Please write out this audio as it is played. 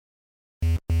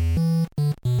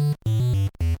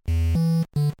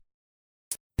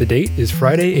The date is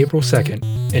Friday, April 2nd,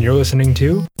 and you're listening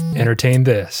to Entertain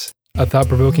This, a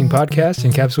thought-provoking podcast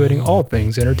encapsulating all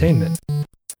things entertainment.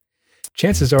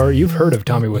 Chances are you've heard of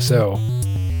Tommy Wiseau.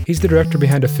 He's the director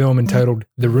behind a film entitled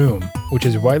The Room, which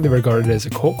is widely regarded as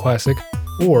a cult classic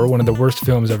or one of the worst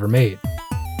films ever made.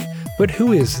 But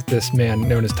who is this man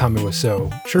known as Tommy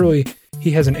Wiseau? Surely he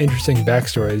has an interesting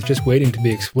backstory that's just waiting to be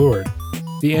explored.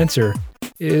 The answer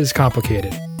is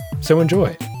complicated, so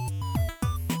enjoy.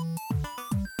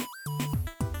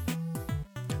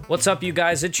 What's up, you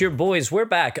guys? It's your boys. We're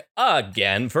back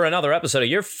again for another episode of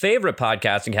your favorite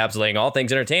podcast encapsulating all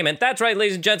things entertainment. That's right,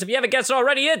 ladies and gents. If you haven't guessed it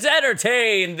already, it's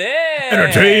Entertain This.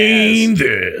 Entertain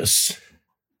This.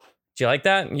 Do you like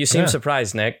that? You seem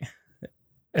surprised, Nick.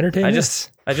 Entertain This.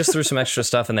 I just threw some extra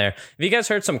stuff in there. Have you guys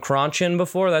heard some crunching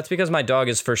before? That's because my dog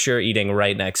is for sure eating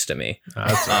right next to me.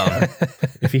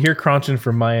 If you hear crunching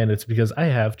from my end, it's because I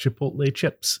have Chipotle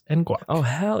chips and guac. Oh,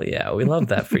 hell yeah. We love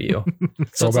that for you.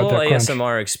 So it's a little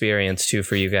ASMR experience, too,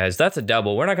 for you guys. That's a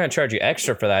double. We're not going to charge you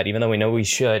extra for that, even though we know we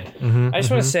should. I just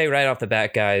want to say right off the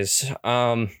bat, guys,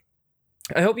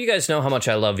 I hope you guys know how much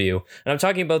I love you. And I'm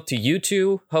talking both to you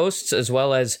two hosts as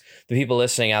well as the people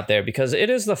listening out there, because it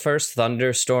is the first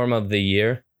thunderstorm of the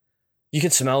year. You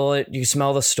can smell it. You can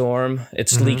smell the storm.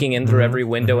 It's leaking in through every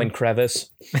window and crevice.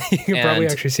 You can probably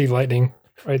actually see lightning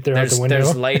right there out the window.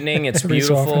 There's lightning. It's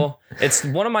beautiful. It's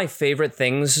one of my favorite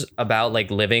things about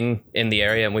like living in the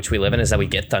area in which we live in is that we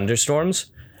get thunderstorms.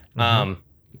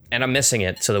 And I'm missing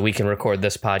it so that we can record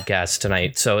this podcast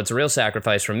tonight. So it's a real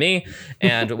sacrifice from me.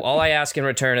 And all I ask in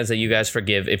return is that you guys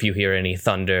forgive if you hear any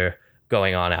thunder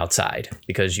going on outside,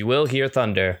 because you will hear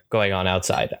thunder going on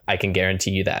outside. I can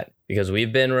guarantee you that, because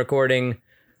we've been recording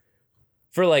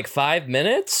for like 5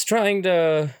 minutes trying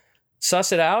to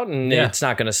suss it out, and it's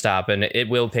not going to stop, and it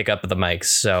will pick up the mics.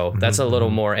 So that's a little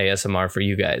more ASMR for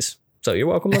you guys. So you're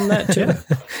welcome on that too.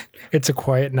 It's a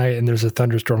quiet night and there's a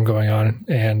thunderstorm going on,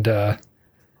 and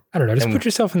I don't know. Just put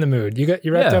yourself in the mood.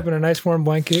 You're wrapped up in a nice warm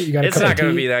blanket. You got. It's not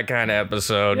going to be that kind of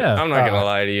episode. Yeah. I'm not going to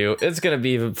lie to you. It's going to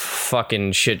be a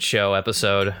fucking shit show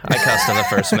episode. I cussed in the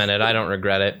first minute. I don't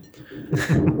regret it.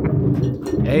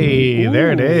 Hey,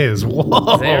 there it is.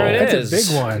 Whoa, there it is. That's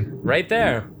a big one, right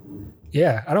there.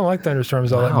 Yeah, I don't like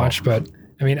thunderstorms all that much, but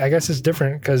I mean, I guess it's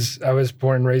different because I was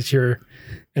born and raised here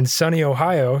in sunny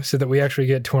Ohio, so that we actually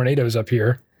get tornadoes up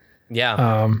here.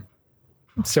 Yeah.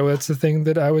 So that's the thing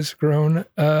that I was grown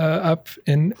up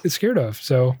and scared of.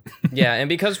 So yeah, and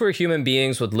because we're human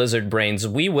beings with lizard brains,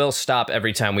 we will stop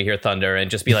every time we hear thunder and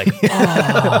just be like,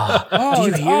 "Oh, do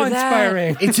you hear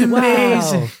inspiring. that? It's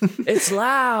amazing. Wow. It's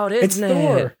loud, isn't it?"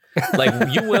 Thor.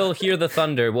 Like, you will hear the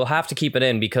thunder. We'll have to keep it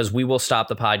in because we will stop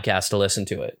the podcast to listen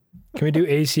to it. Can we do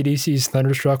AC/DC's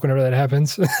Thunderstruck whenever that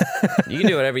happens? You can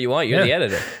do whatever you want. You're the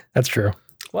editor. That's true.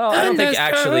 Well, I don't think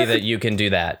actually that you can do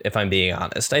that, if I'm being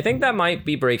honest. I think that might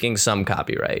be breaking some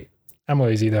copyright. I'm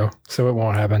lazy, though, so it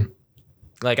won't happen.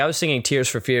 Like, I was singing Tears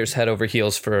for Fears head over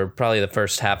heels for probably the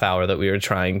first half hour that we were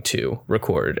trying to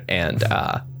record, and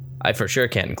I for sure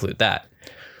can't include that.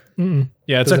 Mm-mm.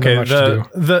 Yeah, it's okay.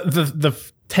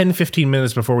 The 10, 15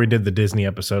 minutes before we did the Disney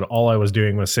episode, all I was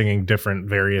doing was singing different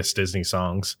various Disney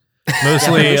songs.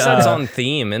 Mostly that's on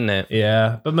theme, isn't it?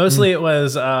 Yeah, but mostly it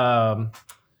was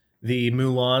the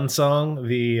Mulan song,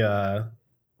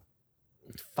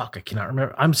 I cannot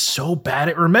remember. I'm so bad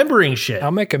at remembering shit. I'll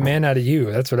make a man out of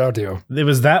you. That's what I'll do. It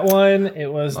was that one.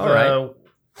 It was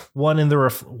one in the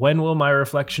When Will My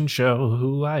Reflection Show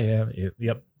Who I Am?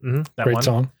 Yep. Mm-hmm, that Great one.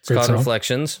 song. It's called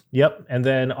Reflections. Yep. And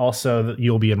then also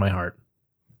You'll Be in My Heart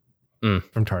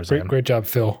from Tarzan. Great job,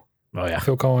 Phil. Oh, yeah.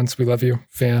 Phil Collins, we love you.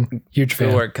 Fan. Huge fan.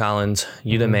 Good work, Collins.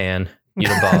 You the man. You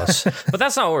the boss. But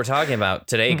that's not what we're talking about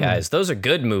today, guys. Those are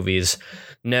good movies.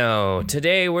 No,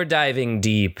 today we're diving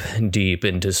deep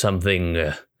into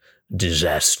something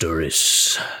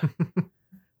disastrous,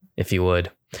 if you would.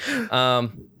 I'm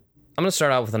going to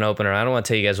start out with an opener. I don't want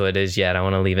to tell you guys what it is yet. I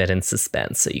want to leave it in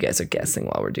suspense so you guys are guessing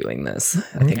while we're doing this.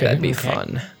 I think that'd be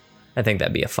fun. I think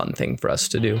that'd be a fun thing for us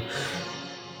to do.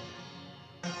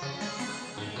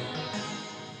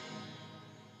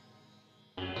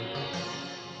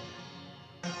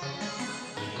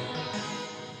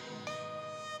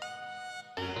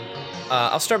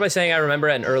 I'll start by saying I remember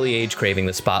at an early age craving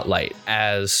the spotlight,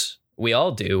 as we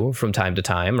all do from time to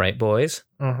time, right, boys?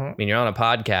 I mean, you're on a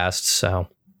podcast, so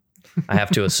I have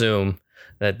to assume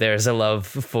that there's a love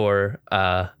for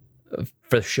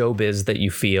showbiz that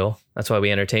you feel. That's why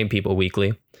we entertain people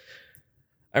weekly.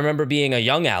 I remember being a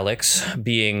young Alex,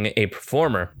 being a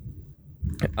performer.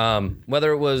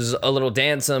 Whether it was a little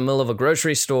dance in the middle of a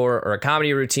grocery store or a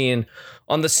comedy routine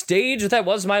on the stage that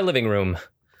was my living room.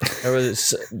 There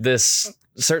was this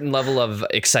certain level of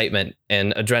excitement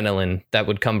and adrenaline that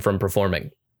would come from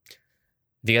performing.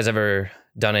 Have you guys ever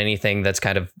done anything that's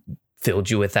kind of filled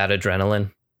you with that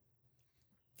adrenaline?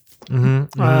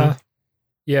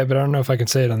 Yeah, but I don't know if I can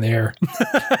say it on the air.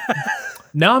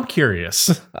 Now I'm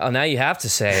curious. Oh, now you have to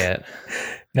say it.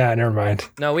 Nah, never mind.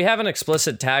 No, we have an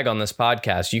explicit tag on this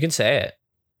podcast. You can say it.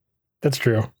 That's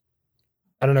true.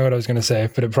 I don't know what I was going to say,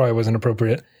 but it probably wasn't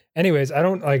appropriate. Anyways, I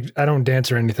don't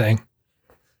dance or anything.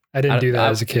 I didn't do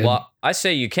that as a kid. Well, I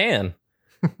say you can.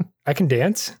 I can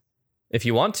dance. If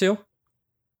you want to.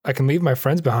 I can leave my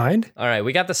friends behind. All right,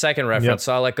 we got the second reference,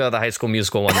 so I'll let go of the High School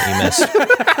Musical one that you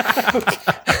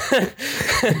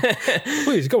missed.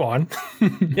 Please, go on.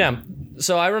 Yeah.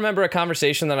 So I remember a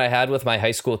conversation that I had with my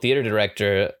high school theater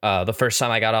director the first time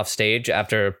I got off stage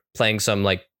after playing some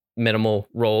like minimal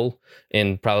role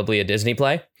in probably a Disney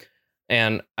play.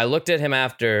 And I looked at him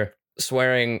after,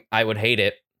 swearing I would hate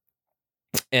it.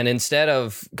 And instead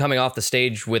of coming off the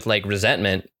stage with like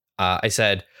resentment, I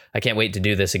said, I can't wait to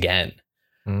do this again.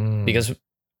 Because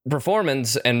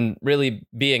performance and really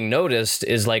being noticed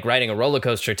is like riding a roller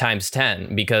coaster times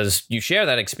 10, because you share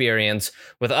that experience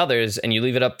with others and you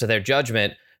leave it up to their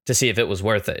judgment to see if it was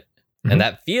worth it. Mm-hmm. And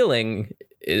that feeling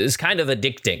is kind of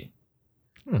addicting.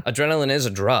 Adrenaline is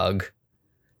a drug,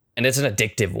 and it's an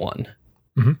addictive one.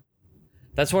 Mm-hmm.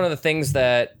 That's one of the things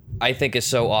that I think is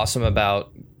so awesome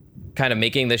about kind of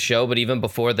making this show, but even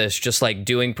before this, just like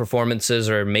doing performances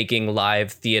or making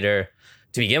live theater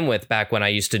to begin with, back when I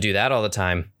used to do that all the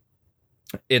time.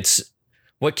 It's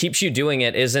what keeps you doing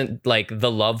it isn't like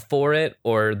the love for it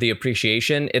or the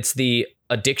appreciation. It's the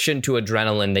addiction to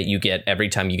adrenaline that you get every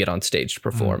time you get on stage to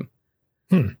perform.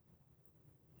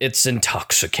 It's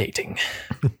intoxicating.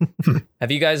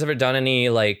 Have you guys ever done any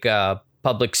like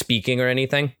public speaking or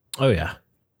anything? Oh yeah.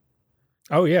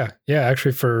 Yeah,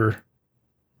 actually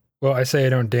well, I say I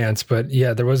don't dance, but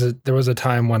yeah, there was a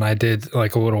time when I did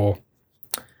like a little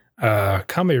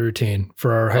comedy routine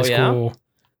for our high school,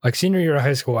 like senior year of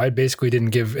high school. I basically didn't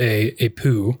give a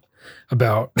poo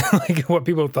about like what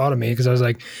people thought of me, because I was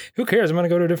like, who cares? I'm going to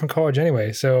go to a different college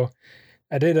anyway. So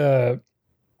I did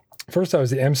first I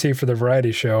was the MC for the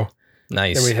variety show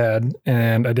that we had,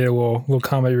 and I did a little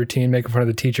comedy routine making fun of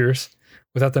the teachers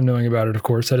without them knowing about it, of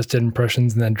course. I just did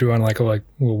impressions and then drew on like a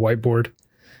little whiteboard.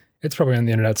 It's probably on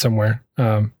the internet somewhere.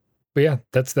 But yeah,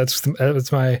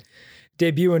 that's my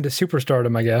debut into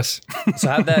superstardom, I guess. So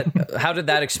how did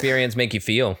that experience make you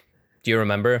feel? Do you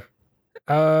remember?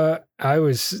 I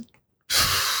was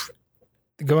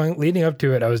leading up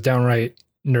to it, I was downright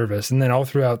nervous. And then all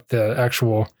throughout the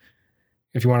actual,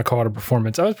 if you want to call it a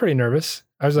performance, I was pretty nervous.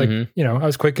 I was like, I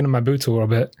was quaking in my boots a little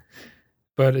bit.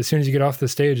 But as soon as you get off the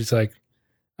stage, it's like,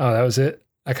 oh, that was it.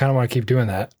 I kind of want to keep doing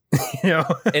that.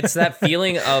 It's that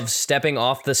feeling of stepping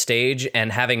off the stage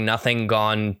and having nothing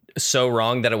gone so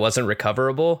wrong that it wasn't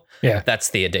recoverable. Yeah. That's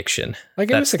the addiction.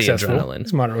 Like, it was successful.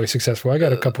 It's moderately successful. I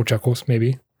got a couple chuckles,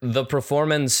 maybe. The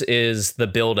performance is the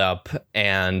build-up,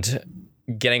 and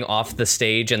getting off the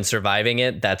stage and surviving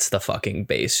it, that's the fucking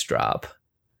bass drop.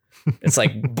 It's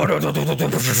like,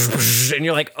 and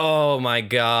you're like, oh my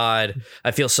God,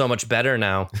 I feel so much better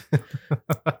now.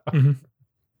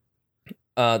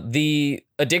 The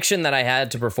addiction that I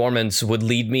had to performance would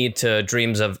lead me to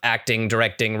dreams of acting,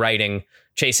 directing, writing,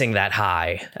 chasing that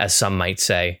high, as some might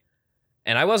say.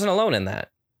 And I wasn't alone in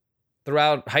that.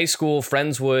 Throughout high school,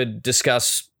 friends would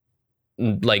discuss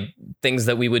like things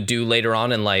that we would do later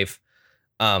on in life,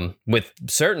 with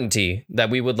certainty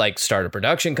that we would like start a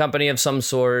production company of some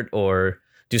sort or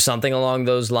do something along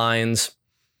those lines.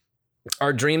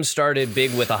 Our dreams started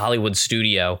big with a Hollywood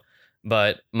studio,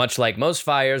 but much like most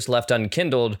fires left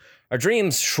unkindled, our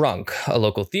dreams shrunk. A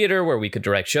local theater where we could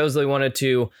direct shows that we wanted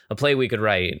to, a play we could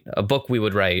write, a book we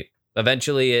would write.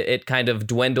 Eventually, it kind of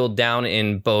dwindled down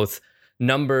in both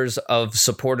numbers of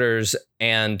supporters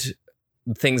and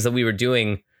things that we were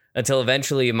doing, until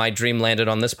eventually my dream landed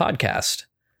on this podcast,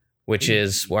 which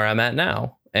is where I'm at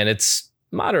now. And it's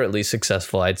moderately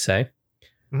successful, I'd say.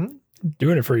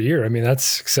 Doing it for a year, I mean, that's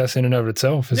success in and of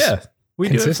itself. Yeah, we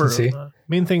do it for,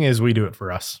 main thing is we do it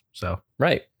for us. So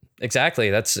right, exactly.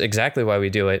 That's exactly why we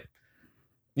do it.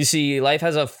 You see, life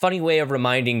has a funny way of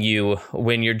reminding you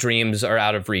when your dreams are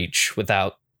out of reach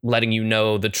without letting you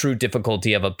know the true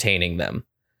difficulty of obtaining them.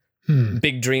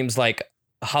 Big dreams like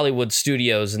Hollywood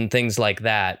studios and things like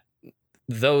that,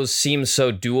 those seem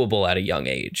so doable at a young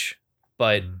age.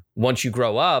 But once you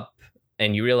grow up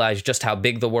and you realize just how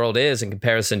big the world is in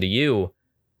comparison to you,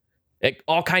 it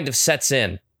all kind of sets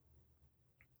in.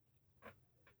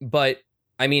 But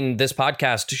I mean, this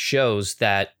podcast shows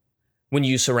that when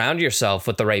you surround yourself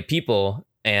with the right people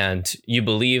and you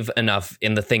believe enough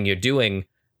in the thing you're doing,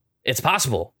 it's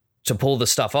possible to pull the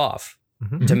stuff off,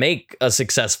 to make a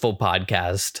successful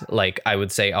podcast like I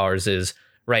would say ours is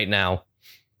right now.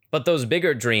 But those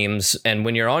bigger dreams, and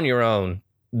when you're on your own,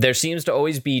 there seems to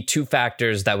always be two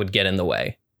factors that would get in the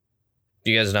way.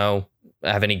 Do you guys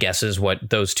have any guesses what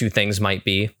those two things might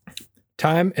be?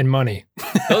 Time and money.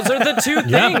 Those are the two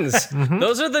things.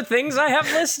 Those are the things I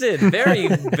have listed. Very,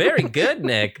 very good,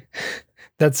 Nick.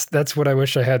 That's what I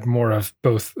wish I had more of,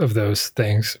 both of those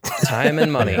things. Time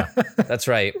and money. That's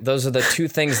right. Those are the two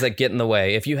things that get in the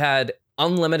way. If you had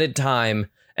unlimited time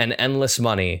and endless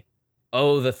money,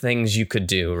 the things you could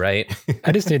do, right?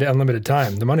 I just need unlimited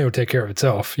time. The money will take care of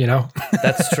itself,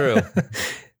 That's true.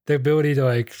 The ability to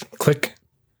like click,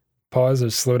 pause,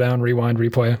 or slow down, rewind,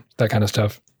 replay, that kind of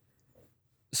stuff.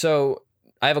 So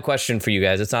I have a question for you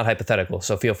guys. It's not hypothetical,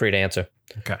 so feel free to answer.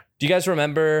 Okay. Do you guys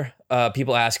remember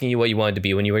people asking you what you wanted to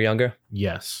be when you were younger?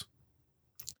 Yes.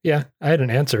 Yeah, I had an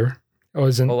answer. What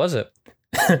was it?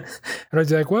 And I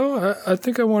was like, well, I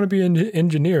think I want to be an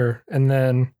engineer. And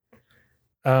then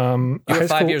you were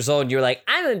 5 years old and you were like,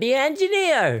 I'm going to be an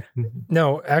engineer.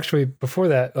 No, actually, before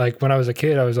that, like when I was a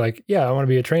kid, I was like, yeah, I want to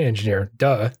be a train engineer.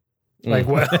 Duh. Like,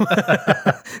 well,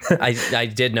 I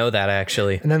did know that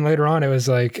actually. And then later on, it was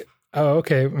like, oh,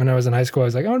 okay. When I was in high school, I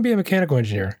was like, I want to be a mechanical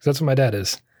engineer because that's what my dad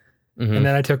is. And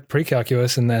then I took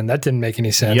pre-calculus, and then that didn't make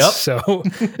any sense. Yep.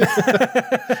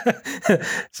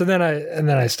 So then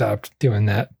I stopped doing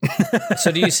that.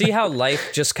 So do you see how life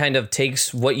just kind of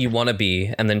takes what you want to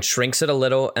be and then shrinks it a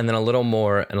little and then a little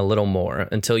more and a little more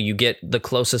until you get the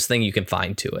closest thing you can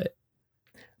find to it?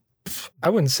 I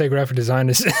wouldn't say graphic design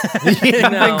is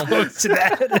no, close to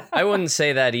that. I wouldn't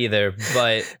say that either,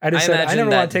 but I never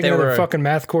want to take another fucking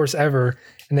math course ever.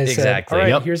 And they said, all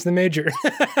right, here's the major.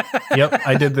 Yep,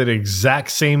 I did that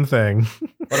exact same thing.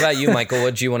 What about you, Michael?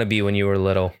 What did you want to be when you were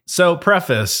little? So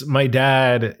preface, my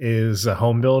dad is a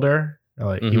home builder.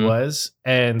 He was.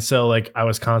 And so like I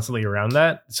was constantly around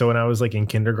that. So when I was like in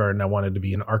kindergarten, I wanted to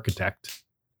be an architect.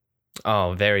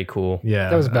 Oh, very cool. Yeah.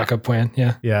 That was a backup plan.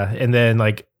 Yeah. Yeah. And then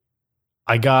like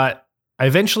I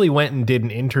eventually went and did an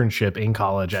internship in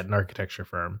college at an architecture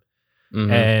firm.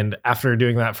 And after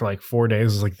doing that for like 4 days, I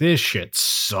was like, this shit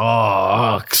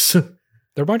sucks.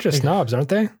 They're a bunch of snobs, aren't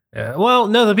they? Yeah, well,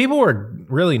 no, the people were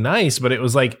really nice, but it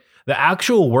was like the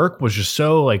actual work was just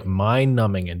so like mind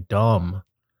numbing and dumb.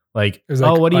 Like,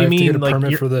 what do you mean? To get a like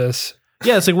permit for this?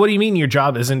 Yeah, it's like, what do you mean your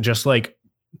job isn't just like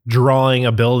drawing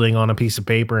a building on a piece of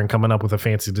paper and coming up with a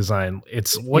fancy design?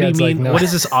 It's what do you mean? Like, no. What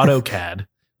is this AutoCAD?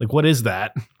 Like, what is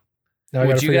that? Now I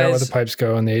got to figure out where the pipes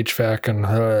go and the HVAC and.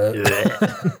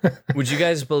 Would you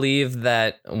guys believe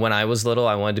that when I was little,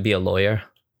 I wanted to be a lawyer?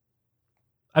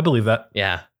 I believe that.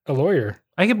 Yeah, a lawyer.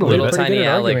 I can believe little it. Tiny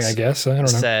Alex, I guess. I don't know.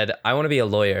 Said, "I want to be a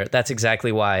lawyer." That's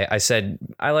exactly why I said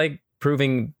I like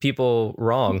proving people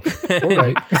wrong.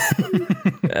 Right.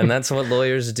 And that's what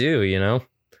lawyers do,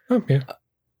 Oh, yeah.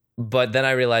 But then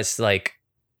I realized, like,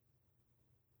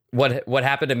 what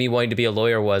happened to me wanting to be a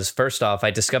lawyer was, first off,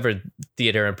 I discovered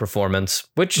theater and performance,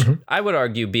 which I would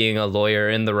argue being a lawyer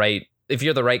if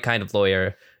you're the right kind of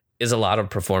lawyer, is a lot of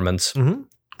performance,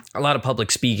 a lot of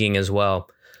public speaking as well.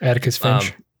 Atticus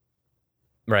Finch.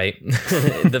 Right.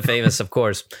 The famous, of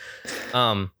course.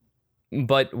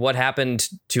 But what happened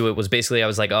to it was basically I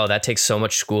was like, oh, that takes so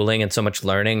much schooling and so much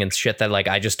learning and shit that like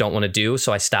I just don't want to do.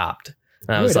 So I stopped.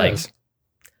 And I was like,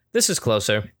 this is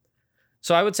closer.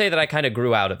 So I would say that I kind of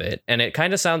grew out of it. And it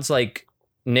kind of sounds like,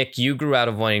 Nick, you grew out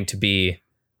of wanting to be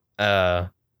a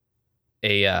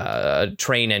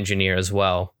train engineer as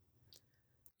well.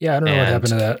 Yeah, I don't know what happened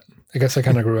to that. I guess I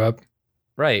kind of grew up.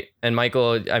 Right. And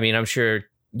Michael, I mean, I'm sure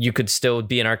you could still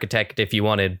be an architect if you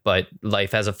wanted, but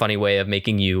life has a funny way of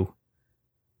making you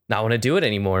not want to do it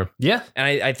anymore. Yeah. And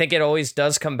I think it always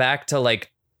does come back to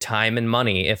like time and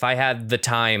money. If I had the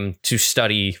time to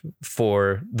study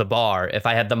for the bar, if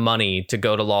I had the money to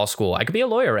go to law school, I could be a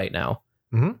lawyer right now.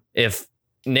 If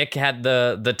Nick had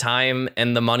the time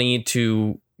and the money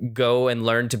to go and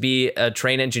learn to be a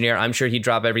train engineer, I'm sure he'd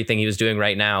drop everything he was doing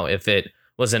right now if it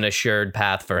was an assured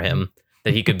path for him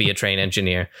that he could be a train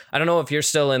engineer. I don't know if you're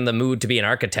still in the mood to be an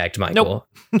architect, Michael.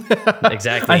 Nope.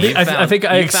 Exactly. I think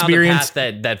I experienced found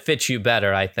a path that fits you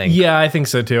better, I think. Yeah, I think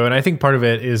so too. And I think part of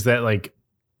it is that like,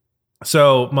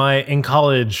 so in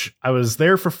college, I was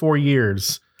there for 4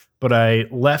 years, but I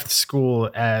left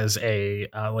school as a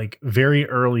like very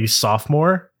early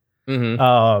sophomore.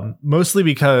 Mostly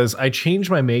because I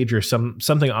changed my major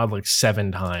something odd like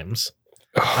 7 times.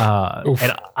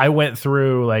 And I went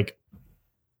through like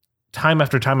time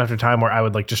after time after time where I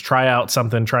would like just try out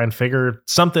something, try and figure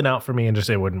something out for me and just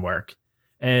it wouldn't work.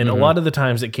 And a lot of the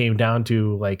times it came down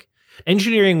to like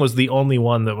engineering was the only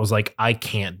one that was like, I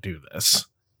can't do this.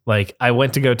 Like I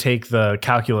went to go take the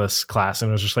calculus class and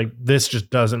it was just like, this just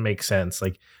doesn't make sense.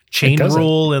 Like chain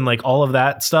rule and like all of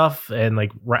that stuff and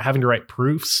like having to write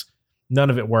proofs, none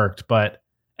of it worked. But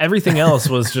everything else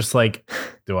was just like,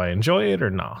 do I enjoy it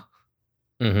or not?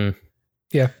 Mm-hmm.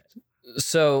 Yeah.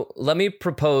 So let me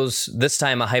propose this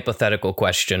time a hypothetical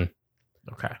question.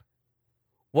 Okay.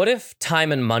 What if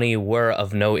time and money were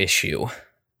of no issue?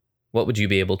 What would you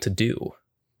be able to do?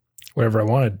 Whatever I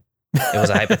wanted. It was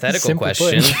a hypothetical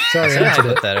question. Sorry, I said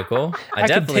hypothetical. I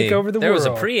definitely take over the there world. was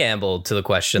a preamble to the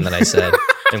question that I said,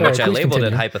 in Sorry, which I please labeled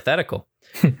it continue. hypothetical.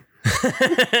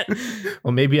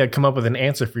 Well, maybe I'd come up with an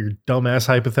answer for your dumbass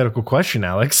hypothetical question,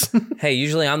 Alex. Hey,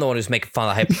 usually I'm the one who's making fun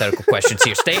of hypothetical questions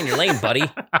here. Stay in your lane, buddy.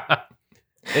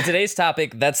 In today's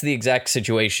topic, that's the exact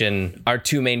situation our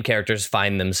two main characters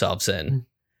find themselves in.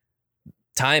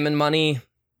 Time and money,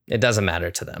 it doesn't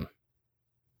matter to them.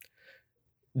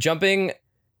 Jumping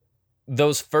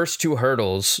those first two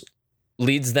hurdles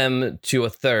leads them to a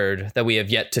third that we have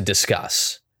yet to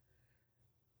discuss.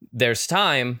 There's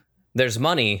time, there's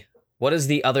money. What is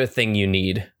the other thing you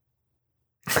need?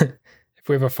 If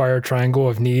we have a fire triangle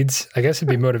of needs, I guess it'd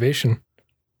be motivation.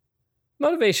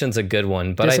 Motivation's a good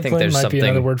one, but Discipline I think there's might be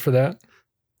another something. word for that.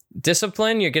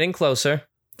 Discipline, you're getting closer.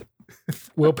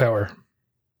 Willpower.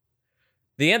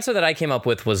 The answer that I came up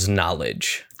with was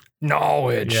knowledge.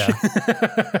 Knowledge. Yeah.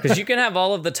 Because you can have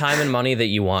all of the time and money that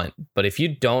you want, but if you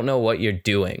don't know what you're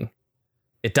doing,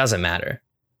 it doesn't matter.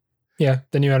 Yeah.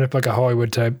 Then you end up like a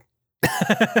Hollywood type.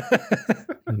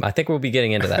 I think we'll be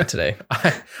getting into that today.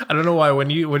 I don't know why when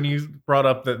you brought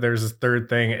up that there's this third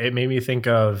thing, it made me think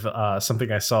of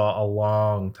something I saw a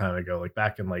long time ago, like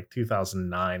back in like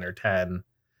 2009 or 10.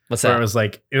 What's Where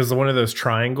that? it was one of those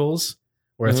triangles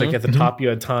where it's like at the top you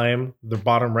had time, the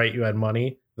bottom right you had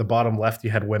money, the bottom left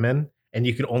you had women, and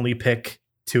you could only pick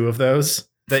two of those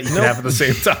that you could have at the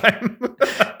same time.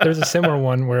 There's a similar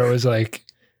one where it was like,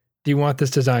 do you want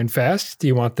this design fast? Do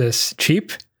you want this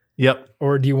cheap? Yep.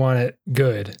 Or do you want it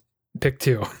good? Pick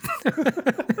two.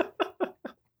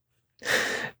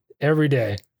 Every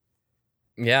day.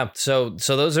 Yeah, so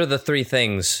those are the three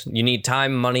things. You need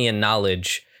time, money, and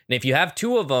knowledge. And if you have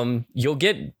two of them, you'll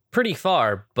get pretty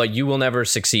far, but you will never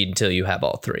succeed until you have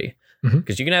all three.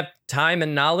 Because you can have time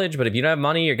and knowledge, but if you don't have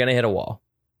money, you're going to hit a wall.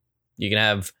 You can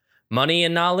have money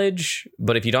and knowledge,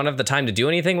 but if you don't have the time to do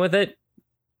anything with it,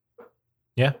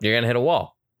 yeah, you're going to hit a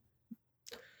wall.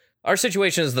 Our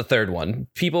situation is the third one.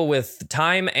 People with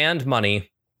time and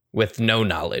money with no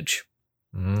knowledge.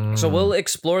 So we'll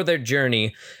explore their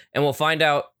journey and we'll find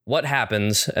out what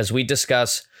happens as we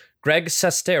discuss Greg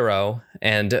Sestero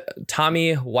and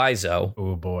Tommy Wiseau.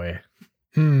 Oh boy.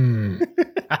 And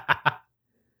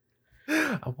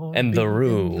the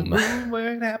room.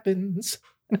 Where it happens.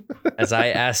 As I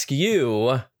ask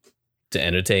you to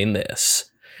entertain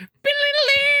this.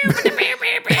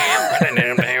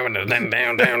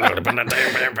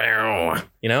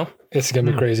 You know? It's going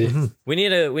to be crazy. We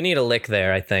need a lick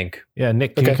there, I think. Yeah,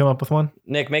 Nick, can you come up with one?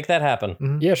 Nick, make that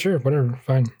happen. Yeah, sure. Whatever.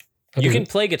 Fine. You can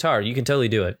play guitar. You can totally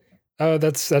do it. Oh,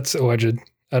 that's alleged.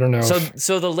 I don't know.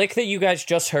 So the lick that you guys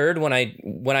just heard when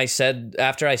I said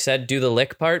after I said do the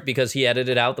lick part, because he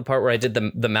edited out the part where I did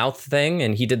the mouth thing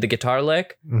and he did the guitar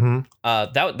lick.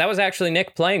 That was actually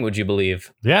Nick playing. Would you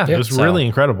believe? Yeah, it was really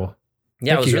incredible.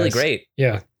 Yeah, Thank it was you, really guys. great.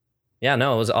 Yeah,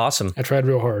 no, it was awesome. I tried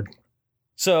real hard.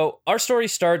 So our story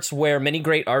starts where many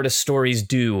great artist stories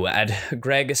do, at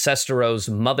Greg Sestero's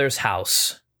mother's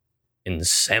house in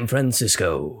San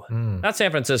Francisco. Not San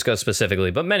Francisco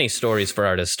specifically, but many stories for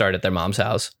artists start at their mom's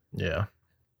house. Yeah.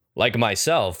 Like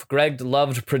myself, Greg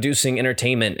loved producing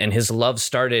entertainment, and his love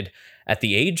started at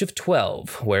the age of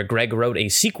 12, where Greg wrote a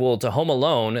sequel to Home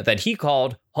Alone that he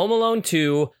called Home Alone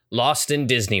 2: Lost in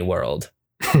Disney World.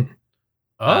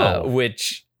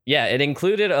 Which, yeah, it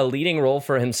included a leading role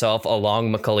for himself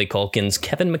along Macaulay Culkin's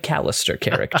Kevin McAllister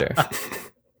character.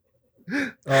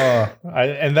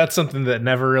 And that's something that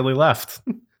never really left.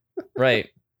 Right.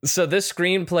 So this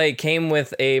screenplay came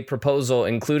with a proposal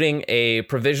including a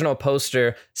provisional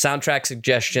poster, soundtrack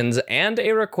suggestions, and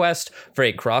a request for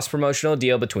a cross-promotional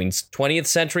deal between 20th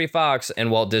Century Fox and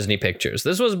Walt Disney Pictures.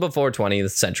 This was before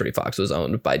 20th Century Fox was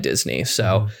owned by Disney,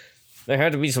 so there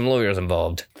had to be some lawyers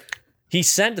involved. He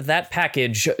sent that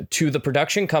package to the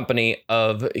production company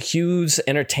of Hughes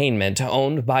Entertainment,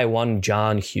 owned by one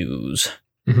John Hughes.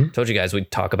 Told you guys we'd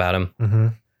talk about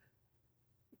him.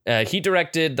 He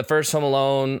directed the first Home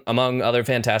Alone, among other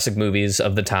fantastic movies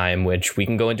of the time, which we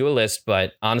can go into a list,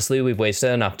 but honestly, we've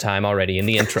wasted enough time already in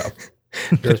the intro.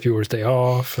 Those people would stay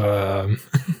off.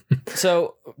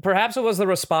 So perhaps it was the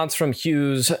response from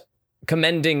Hughes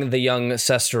commending the young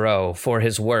Sestero for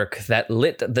his work that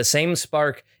lit the same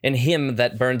spark in him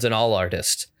that burns in all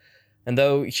artists. And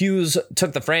though Hughes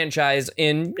took the franchise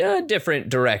in a different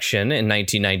direction in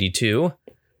 1992,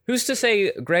 who's to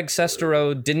say Greg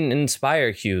Sestero didn't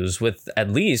inspire Hughes with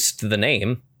at least the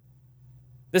name?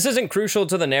 This isn't crucial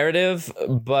to the narrative,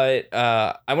 but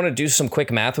I want to do some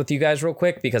quick math with you guys real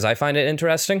quick because I find it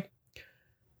interesting.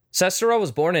 Sestero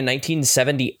was born in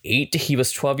 1978. He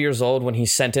was 12 years old when he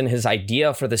sent in his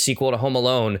idea for the sequel to Home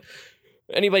Alone.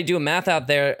 Anybody doing math out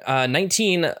there?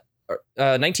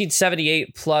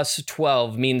 1978 plus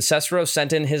 12 means Sestero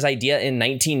sent in his idea in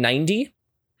 1990.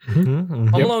 Mm-hmm.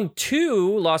 Home Alone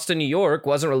 2, Lost in New York,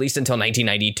 wasn't released until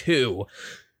 1992.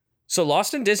 So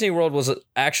Lost in Disney World was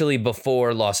actually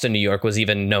before Lost in New York was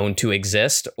even known to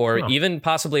exist, or even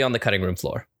possibly on the cutting room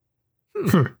floor.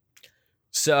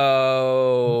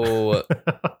 So,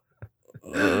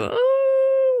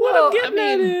 what I'm getting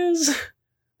at is...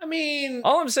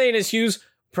 all I'm saying is Hughes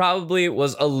probably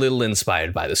was a little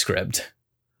inspired by the script.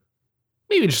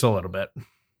 Maybe just a little bit.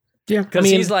 Yeah. Because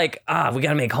he's like, we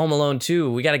got to make Home Alone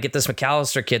 2. We got to get this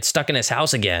McAllister kid stuck in his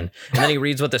house again. And then he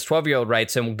reads what this 12-year-old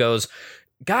writes and goes,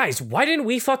 guys, why didn't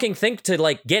we fucking think to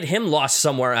like get him lost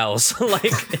somewhere else?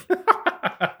 Like,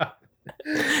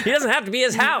 he doesn't have to be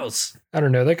his house. I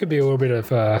don't know. That could be a little bit of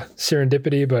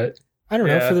serendipity, but I don't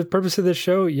know. For the purpose of this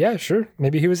show, yeah, sure.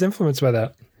 Maybe he was influenced by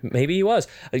that. Maybe he was.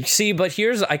 See, but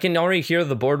I can already hear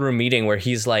the boardroom meeting where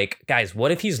he's like, guys,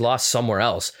 what if he's lost somewhere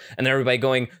else? And then everybody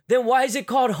going, then why is it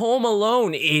called Home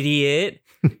Alone, idiot?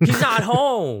 He's not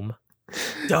home.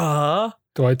 Duh.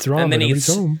 The lights are on, and then but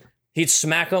nobody's home. He'd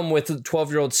smack him with the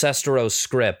 12-year-old Sestero's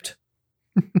script.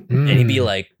 And he'd be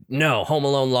like, no, Home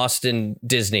Alone Lost in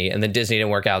Disney. And then Disney didn't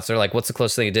work out. So they're like, what's the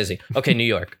closest thing to Disney? Okay, New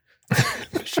York.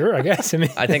 Sure, I guess. I mean,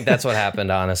 I think that's what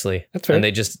happened, honestly. That's fair. And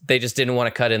they just didn't want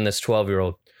to cut in this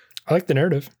 12-year-old. I like the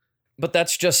narrative. But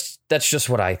that's just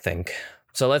what I think.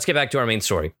 So let's get back to our main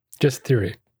story. Just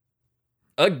theory.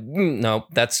 No,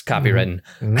 that's copywritten.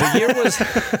 The year was...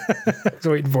 I was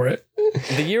waiting for it.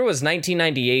 The year was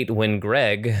 1998 when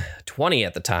Greg, 20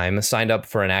 at the time, signed up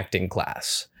for an acting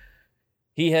class.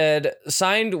 He had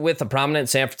signed with a prominent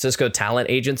San Francisco talent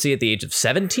agency at the age of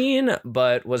 17,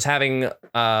 but was having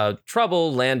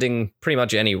trouble landing pretty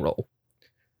much any role.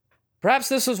 Perhaps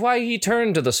this was why he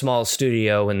turned to the small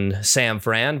studio in San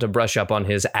Fran to brush up on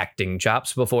his acting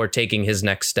chops before taking his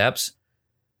next steps.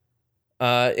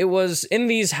 It was in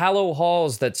these hollow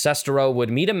halls that Sestero would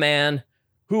meet a man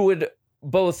who would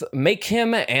both make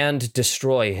him and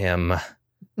destroy him.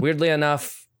 Weirdly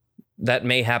enough, that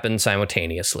may happen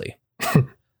simultaneously.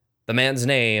 The man's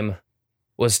name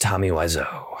was Tommy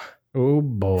Wiseau. Oh,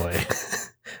 boy.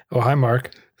 Oh, hi,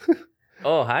 Mark.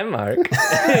 Oh, hi, Mark.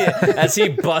 As he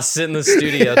busts in the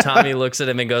studio, Tommy looks at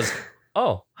him and goes,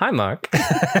 oh, hi, Mark.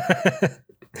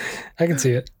 I can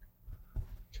see it.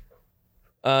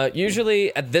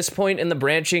 Usually at this point in the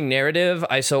branching narrative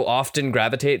I so often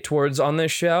gravitate towards on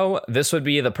this show, this would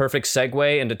be the perfect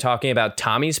segue into talking about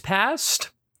Tommy's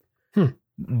past.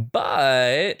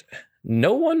 But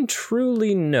no one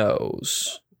truly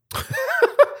knows.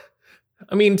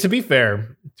 I mean, to be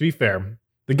fair,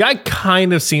 the guy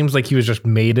kind of seems like he was just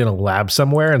made in a lab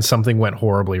somewhere and something went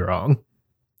horribly wrong.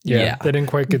 Yeah. They didn't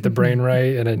quite get the brain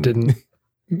right and it didn't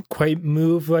quite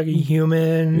move like a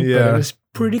human. Yeah. But it was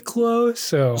pretty close.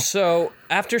 So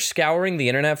after scouring the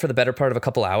internet for the better part of a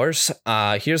couple hours,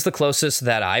 here's the closest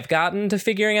that I've gotten to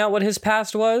figuring out what his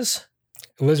past was.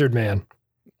 Lizard Man.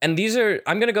 And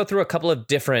I'm going to go through a couple of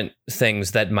different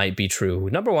things that might be true.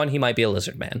 Number one, he might be a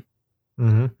lizard man.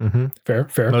 Fair.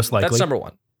 Most likely. That's number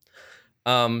one.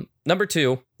 Number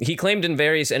two, he claimed in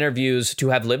various interviews to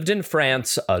have lived in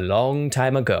France a long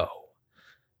time ago.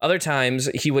 Other times,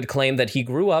 he would claim that he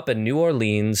grew up in New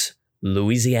Orleans,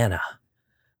 Louisiana.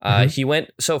 He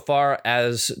went so far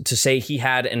as to say he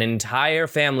had an entire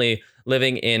family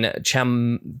living in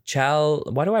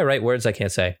why do I write words I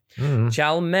can't say?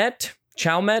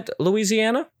 Chalmette,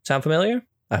 Louisiana. Sound familiar?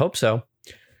 I hope so.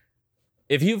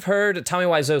 If you've heard Tommy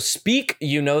Wiseau speak,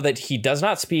 you know that he does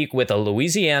not speak with a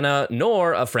Louisiana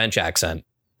nor a French accent.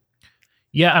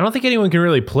 Yeah, I don't think anyone can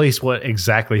really place what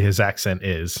exactly his accent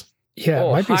is. Yeah,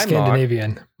 it might be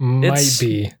Scandinavian. Might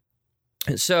be.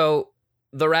 So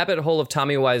the rabbit hole of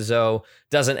Tommy Wiseau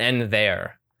doesn't end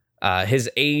there. His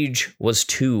age was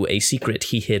too a secret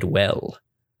he hid well.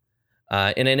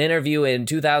 In an interview in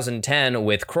 2010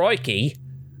 with Crikey,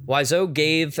 Wiseau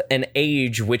gave an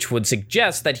age which would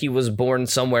suggest that he was born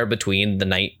somewhere between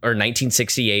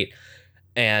 1968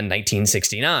 and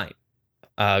 1969.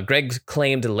 Greg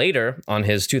claimed later on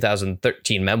his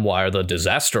 2013 memoir, The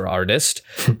Disaster Artist,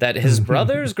 that his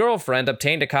brother's girlfriend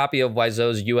obtained a copy of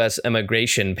Wiseau's U.S.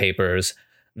 immigration papers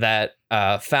that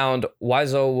found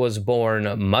Wiseau was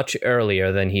born much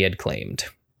earlier than he had claimed.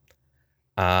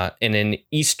 In an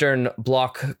Eastern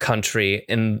Bloc country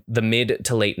in the mid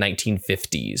to late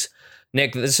 1950s.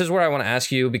 Nick, this is where I want to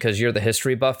ask you, because you're the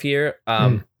history buff here.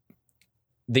 The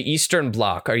Eastern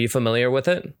Bloc, are you familiar with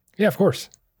it? Yeah, of course.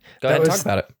 Go ahead and talk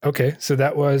about it. Okay, so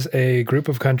that was a group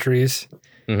of countries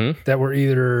that were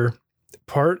either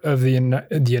part of the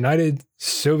United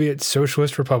Soviet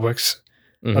Socialist Republics,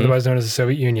 otherwise known as the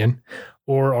Soviet Union,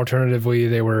 or alternatively,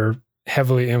 they were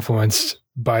heavily influenced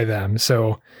by them.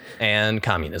 And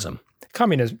communism.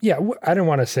 Communism. Yeah, I don't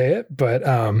want to say it, but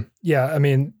yeah, I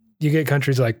mean, you get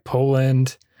countries like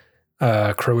Poland,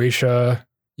 Croatia,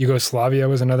 Yugoslavia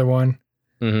was another one.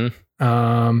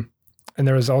 And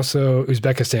there was also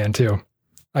Uzbekistan too.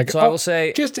 So I will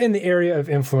say, just in the area of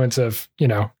influence of,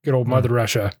 good old Mother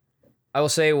Russia. I will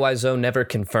say Wiseau never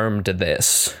confirmed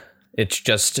this. It's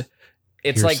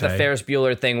like the Ferris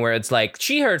Bueller thing where it's like,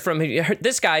 she heard from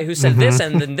this guy who said this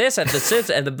and then this and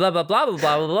the blah, blah, blah, blah,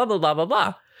 blah, blah, blah, blah, blah,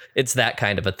 blah. It's that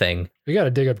kind of a thing. We got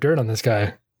to dig up dirt on this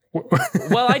guy.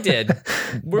 Well, I did.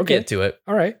 We'll get to it.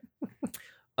 All right.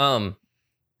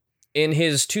 In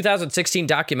his 2016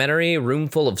 documentary,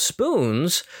 Roomful of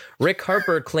Spoons, Rick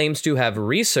Harper claims to have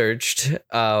researched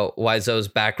Wiseau's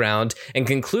background and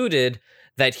concluded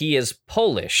that he is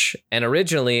Polish and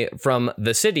originally from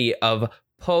the city of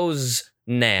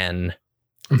Poznan.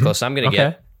 Close, I'm going to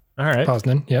get. All right.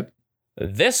 Poznan, yep.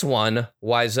 This one,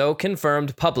 Wiseau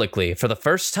confirmed publicly for the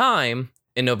first time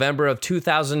in November of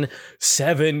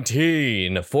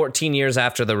 2017, 14 years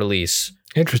after the release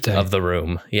of The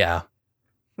Room. Yeah.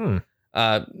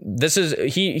 This is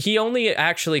he only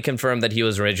actually confirmed that he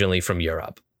was originally from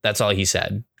Europe. That's all he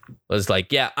said. Was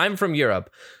like, yeah, I'm from Europe.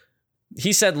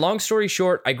 He said, long story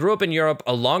short, I grew up in Europe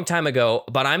a long time ago,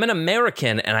 but I'm an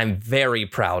American and I'm very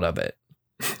proud of it.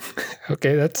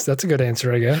 Okay, that's a good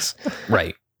answer, I guess.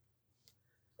 Right.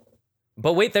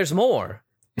 But wait, there's more.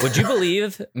 Would you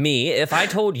believe me if I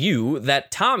told you that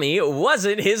Tommy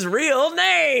wasn't his real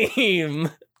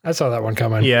name? I saw that one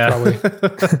coming. Yeah. Probably.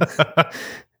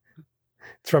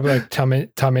 It's probably like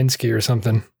Tominski or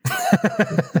something.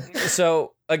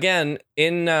 So, again,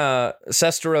 in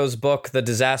Sestero's book, The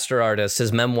Disaster Artist,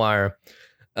 his memoir,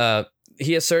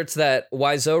 he asserts that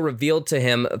Wiseau revealed to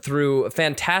him through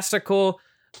fantastical,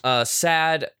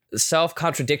 sad,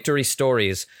 self-contradictory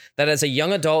stories that as a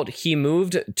young adult, he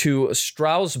moved to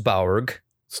Strasbourg.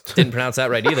 Didn't pronounce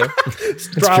that right either.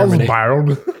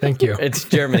 Strasbourg. Thank you. It's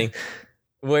Germany.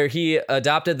 Where he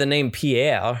adopted the name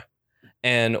Pierre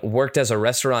and worked as a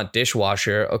restaurant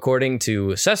dishwasher. According to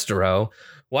Sestero,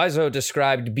 Wiseau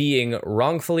described being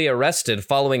wrongfully arrested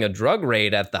following a drug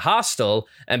raid at the hostel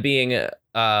and being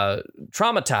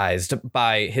traumatized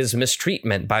by his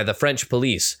mistreatment by the French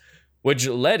police, which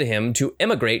led him to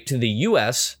immigrate to the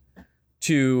U.S.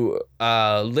 to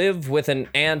live with an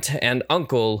aunt and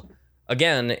uncle,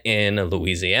 again, in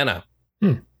Louisiana.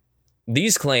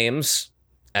 These claims,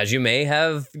 as you may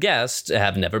have guessed,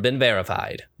 have never been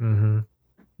verified.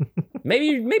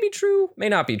 Maybe true, may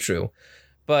not be true.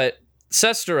 But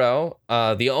Sestero,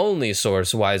 the only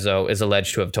source Wiseau is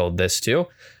alleged to have told this to,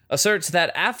 asserts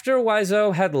that after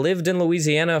Wiseau had lived in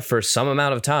Louisiana for some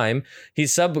amount of time, he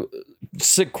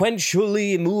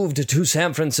subsequently moved to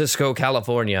San Francisco,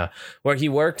 California, where he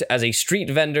worked as a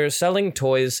street vendor selling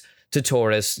toys to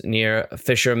tourists near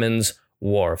Fisherman's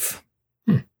Wharf.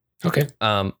 Okay.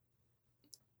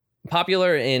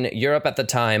 Popular in Europe at the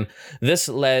time, this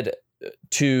led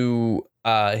to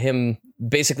him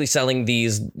basically selling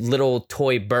these little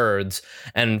toy birds,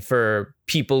 and for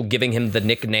people giving him the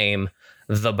nickname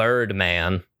the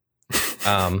Birdman.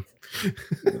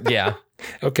 Yeah.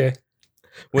 Okay.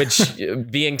 Which,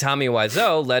 being Tommy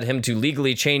Wiseau, led him to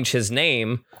legally change his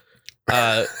name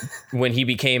when he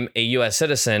became a U.S.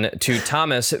 citizen to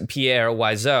Thomas Pierre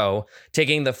Wiseau,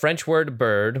 taking the French word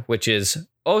bird, which is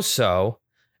oiseau,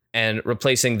 and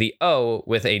replacing the O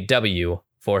with a W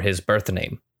for his birth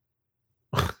name.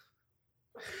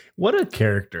 What a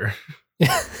character.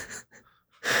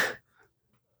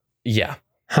 Yeah.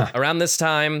 Around this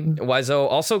time, Wiseau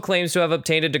also claims to have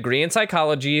obtained a degree in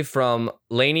psychology from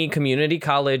Laney Community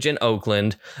College in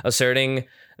Oakland, asserting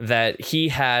that he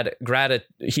had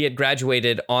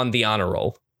graduated on the honor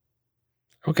roll.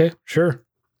 Okay, sure.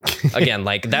 Again,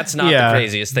 like, that's not the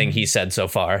craziest thing he said so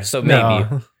far, so maybe.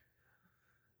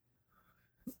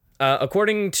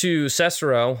 According to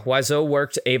Cesaro, Wiseau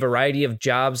worked a variety of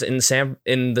jobs in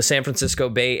the San Francisco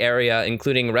Bay Area,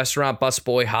 including restaurant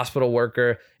busboy, hospital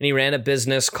worker, and he ran a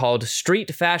business called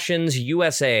Street Fashions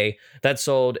USA that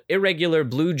sold irregular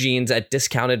blue jeans at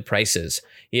discounted prices.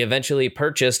 He eventually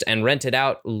purchased and rented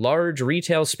out large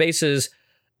retail spaces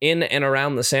in and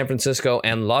around the San Francisco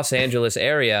and Los Angeles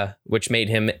area, which made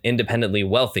him independently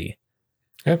wealthy.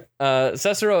 Yep.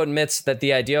 Cesaro admits that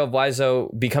the idea of Wiseau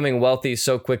becoming wealthy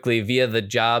so quickly via the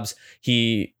jobs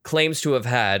he claims to have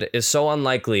had is so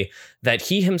unlikely that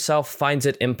he himself finds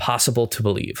it impossible to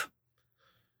believe.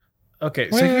 Okay,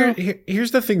 so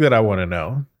here's the thing that I want to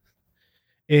know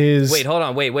is... Wait, hold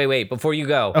on. Wait. Before you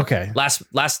go. Okay. Last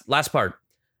part.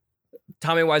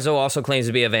 Tommy Wiseau also claims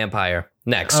to be a vampire.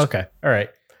 Next. Okay. All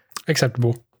right.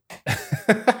 Acceptable.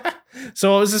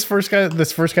 So what was this first guy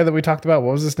that we talked about?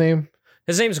 What was his name?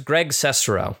 His name's Greg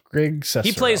Cesaro. Greg Cesaro.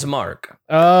 He plays Mark.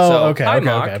 Oh, so, okay. Hi, okay,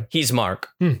 Mark. okay. He's Mark.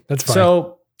 That's fine.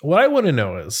 So what I want to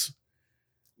know is,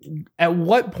 at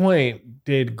what point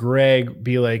did Greg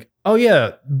be like, oh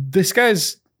yeah, this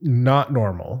guy's not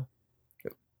normal?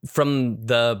 From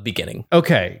the beginning.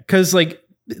 Okay, because like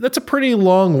that's a pretty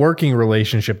long working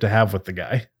relationship to have with the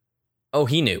guy. Oh,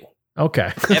 he knew.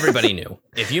 Okay. Everybody knew.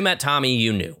 If you met Tommy,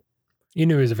 you knew. You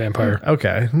knew he was a vampire.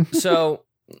 Okay.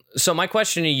 So my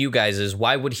question to you guys is,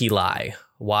 why would he lie?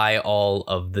 Why all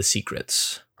of the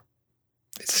secrets?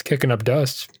 It's kicking up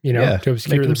dust, to Make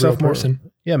obscure the real himself more- person.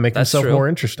 Yeah, make That's himself true. more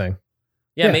interesting.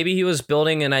 Yeah, maybe he was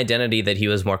building an identity that he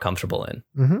was more comfortable in.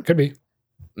 Mm-hmm. Could be.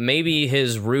 Maybe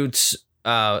his roots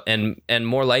and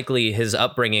more likely his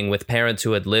upbringing with parents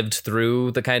who had lived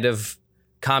through the kind of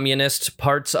communist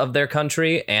parts of their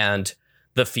country and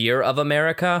the fear of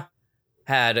America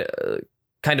had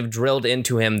kind of drilled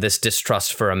into him this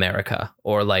distrust for America,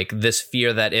 or like this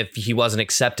fear that if he wasn't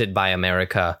accepted by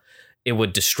America, it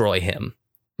would destroy him.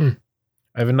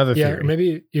 I have another Yeah, theory. or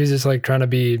maybe he was just like trying to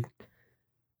be,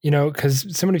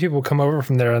 because so many people come over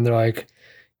from there and they're like,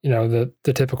 the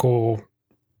typical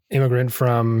immigrant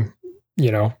from,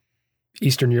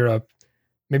 Eastern Europe.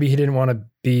 Maybe he didn't want to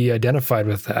be identified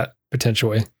with that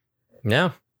potentially.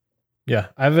 Yeah, Yeah,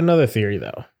 I have another theory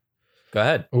though. go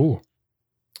ahead. Ooh.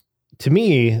 To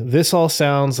me, this all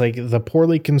sounds like the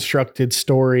poorly constructed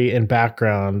story and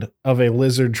background of a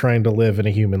lizard trying to live in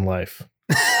a human life.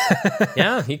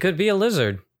 Yeah, he could be a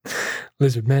lizard.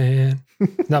 Lizard man.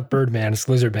 Not Birdman, it's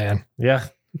Lizard Man. Yeah.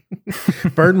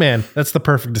 Birdman, that's the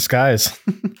perfect disguise.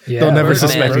 Yeah. They'll never Birdman.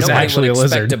 suspect he's Nobody actually would a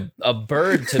expect lizard. a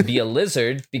bird to be a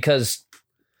lizard because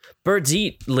birds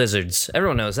eat lizards.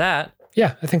 Everyone knows that.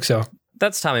 Yeah, I think so.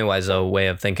 That's Tommy Wiseau way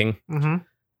of thinking. Mm-hmm.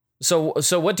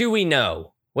 So what do we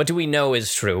know? What do we know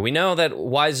is true? We know that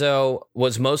Wiseau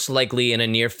was most likely in a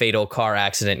near fatal car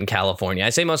accident in California. I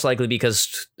say most likely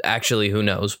because actually who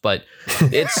knows, but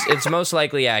it's most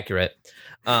likely accurate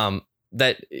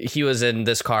that he was in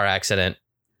this car accident.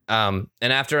 And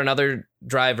after another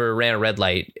driver ran a red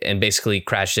light and basically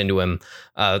crashed into him,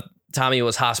 Tommy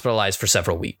was hospitalized for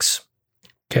several weeks.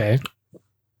 Okay.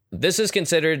 This is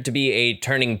considered to be a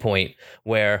turning point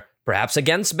where, perhaps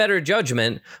against better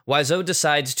judgment, Wiseau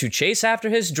decides to chase after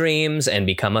his dreams and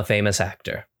become a famous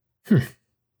actor.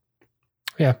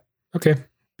 Yeah. Okay.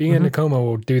 Being in a coma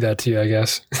will do that to you, I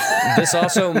guess. This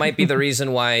also might be the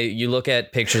reason why you look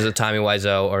at pictures of Tommy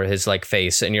Wiseau or his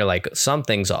face and you're like,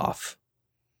 something's off.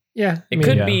 Yeah. It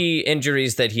could be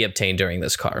injuries that he obtained during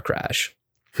this car crash.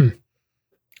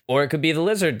 Or it could be the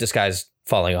lizard disguise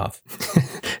falling off.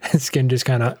 Skin just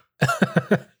kind of.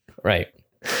 Right.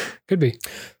 Could be.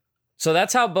 So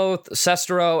that's how both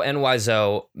Cesaro and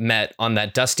Wiseau met on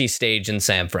that dusty stage in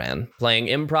San Fran, playing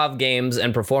improv games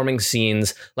and performing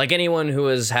scenes like anyone who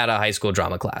has had a high school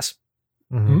drama class.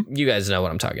 Mm-hmm. You guys know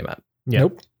what I'm talking about. Yeah.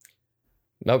 Nope.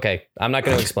 Okay, I'm not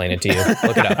going to explain it to you.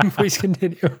 Look it up. Please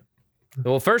continue.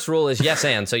 Well, first rule is yes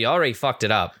and, so you already fucked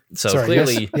it up. So Sorry,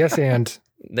 clearly, yes, and.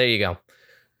 there you go.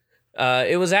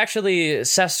 It was actually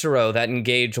Cesaro that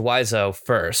engaged Wiseau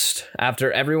first.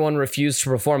 After everyone refused to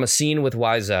perform a scene with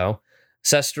Wiseau,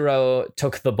 Cesaro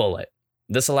took the bullet.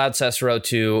 This allowed Cesaro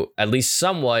to at least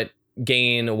somewhat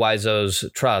gain Wiseau's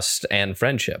trust and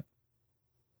friendship.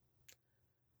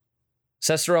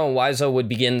 Cesaro and Wiseau would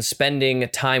begin spending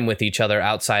time with each other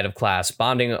outside of class,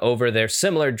 bonding over their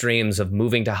similar dreams of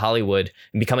moving to Hollywood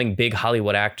and becoming big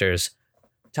Hollywood actors.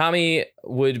 Tommy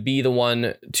would be the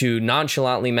one to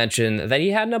nonchalantly mention that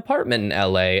he had an apartment in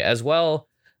LA as well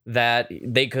that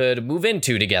they could move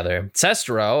into together.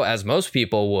 Cesaro, as most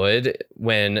people would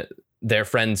when their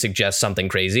friend suggests something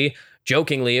crazy,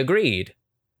 jokingly agreed.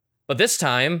 But this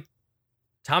time,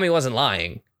 Tommy wasn't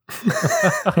lying.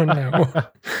 Oh, no.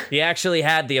 He actually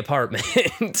had the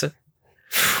apartment.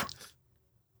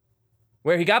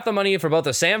 Where he got the money for both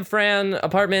a San Fran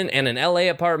apartment and an LA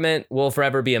apartment will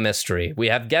forever be a mystery. We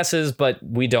have guesses, but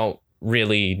we don't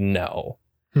really know.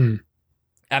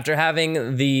 After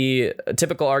having the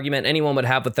typical argument anyone would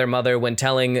have with their mother when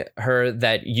telling her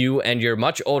that you and your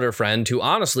much older friend, who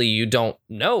honestly you don't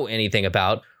know anything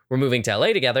about, were moving to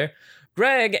LA together,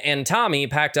 Greg and Tommy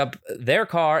packed up their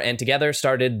car and together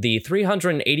started the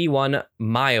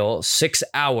 381-mile,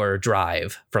 6-hour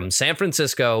drive from San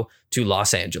Francisco to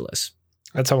Los Angeles.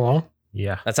 That's how long?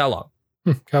 Yeah. That's how long.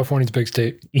 California's a big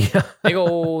state. Yeah. Big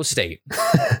old state.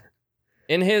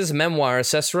 In his memoir,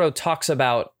 Cicero talks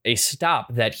about a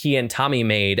stop that he and Tommy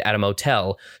made at a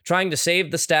motel, trying to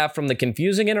save the staff from the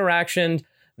confusing interaction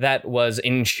that was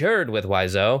ensured with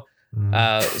Wiseau.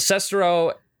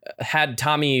 Cicero had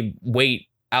Tommy wait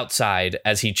outside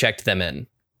as he checked them in.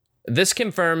 This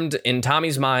confirmed in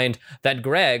Tommy's mind that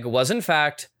Greg was in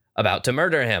fact about to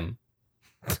murder him.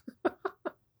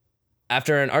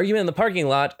 After an argument in the parking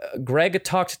lot, Greg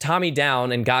talked Tommy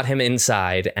down and got him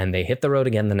inside, and they hit the road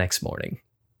again the next morning.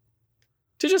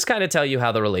 To just kind of tell you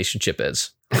how the relationship is.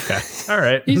 Okay. All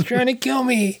right. He's trying to kill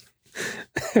me.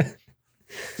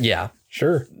 Yeah.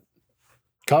 Sure.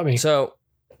 Caught me. So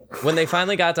when they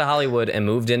finally got to Hollywood and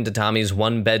moved into Tommy's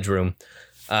 1-bedroom,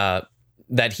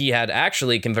 that he had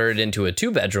actually converted into a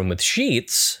 2-bedroom with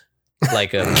sheets,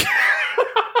 like a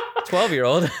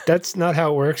 12-year-old. That's not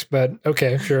how it works, but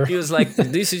okay, sure. He was like,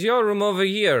 "This is your room over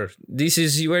here. This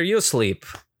is where you sleep.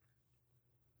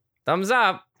 Thumbs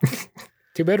up."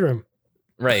 2-bedroom.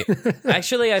 Right.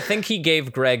 Actually, I think he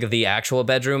gave Greg the actual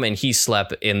bedroom and he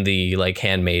slept in the like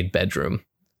handmade bedroom.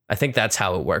 I think that's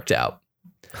how it worked out.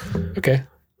 Okay.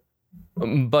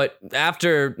 But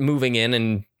after moving in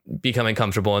and becoming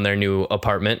comfortable in their new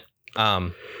apartment,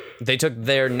 they took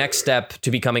their next step to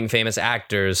becoming famous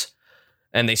actors,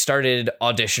 and they started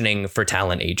auditioning for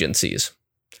talent agencies.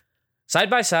 Side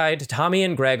by side, Tommy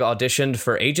and Greg auditioned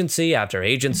for agency after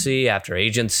agency after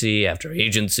agency after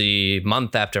agency,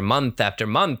 month after month after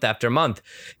month after month,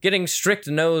 getting strict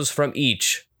no's from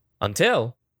each,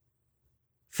 until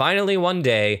finally one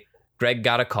day, Greg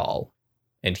got a call,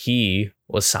 and he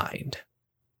was signed.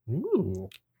 Ooh.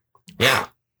 Yeah.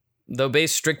 Though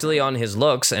based strictly on his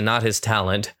looks and not his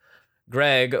talent,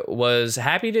 Greg was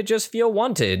happy to just feel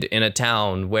wanted in a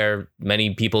town where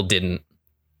many people didn't.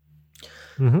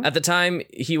 Mm-hmm. At the time,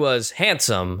 he was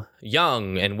handsome,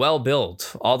 young, and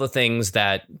well-built, all the things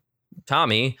that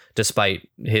Tommy, despite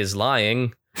his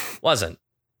lying, wasn't.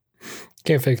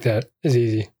 Can't fake that. It's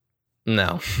easy.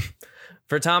 No.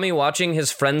 For Tommy, watching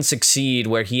his friend succeed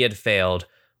where he had failed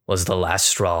was the last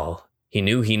straw. He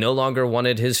knew he no longer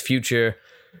wanted his future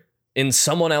in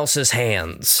someone else's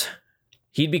hands.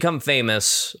 He'd become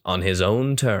famous on his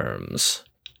own terms.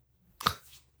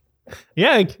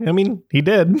 Yeah, I mean, he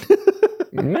did.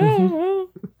 Well,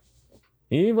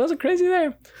 he wasn't crazy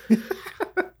there.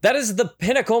 That is the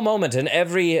pinnacle moment in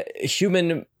every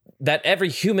human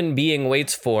being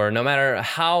waits for, no matter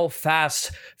how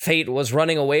fast fate was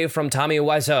running away from Tommy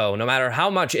Wiseau, no matter how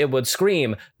much it would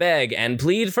scream, beg, and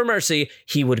plead for mercy,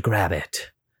 he would grab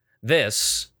it.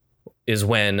 This is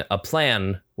when a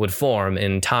plan would form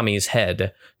in Tommy's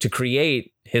head to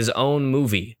create his own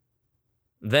movie.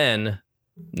 Then,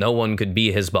 no one could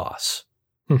be his boss.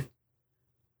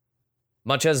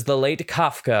 Much as the late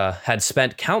Kafka had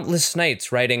spent countless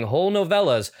nights writing whole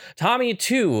novellas, Tommy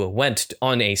too went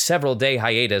on a several-day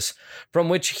hiatus from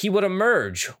which he would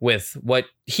emerge with what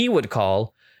he would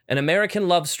call an American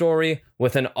love story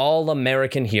with an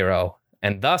all-American hero.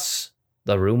 And thus,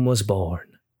 The Room was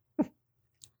born.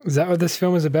 Is that what this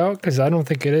film is about? Because I don't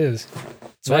think it is.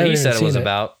 That's what he said it was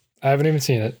about. I haven't even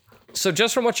seen it. So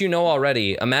just from what you know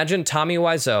already, imagine Tommy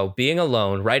Wiseau being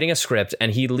alone, writing a script,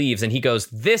 and he leaves and he goes,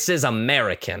 "This is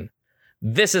American.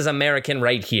 This is American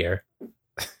right here."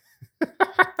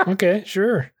 Okay,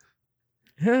 sure.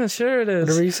 Yeah, sure it is.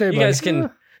 Whatever you say, buddy.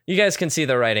 You guys can see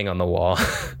the writing on the wall.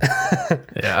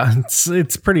 Yeah,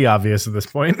 it's pretty obvious at this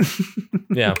point.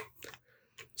 Yeah.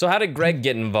 So how did Greg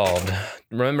get involved?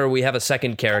 Remember, we have a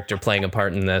second character playing a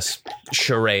part in this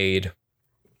charade.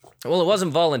 Well, it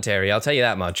wasn't voluntary, I'll tell you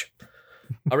that much.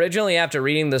 Originally, after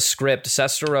reading the script,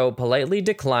 Cicero politely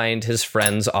declined his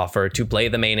friend's offer to play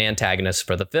the main antagonist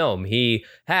for the film. He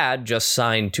had just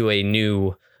signed to a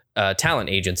new talent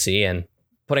agency, and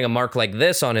putting a mark like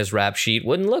this on his rap sheet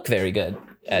wouldn't look very good,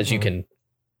 as you can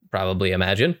probably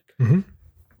imagine.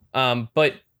 Mm-hmm.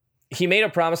 But he made a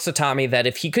promise to Tommy that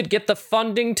if he could get the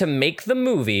funding to make the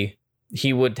movie,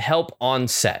 he would help on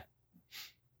set.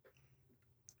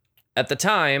 At the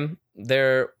time,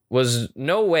 there was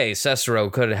no way Cicero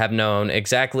could have known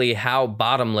exactly how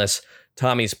bottomless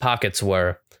Tommy's pockets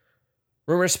were.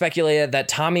 Rumors speculated that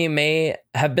Tommy may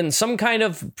have been some kind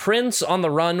of prince on the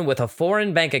run with a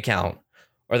foreign bank account,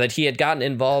 or that he had gotten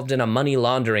involved in a money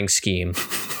laundering scheme.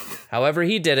 However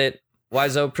he did it,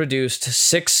 Wiseau produced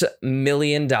 $6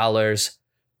 million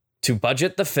to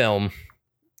budget the film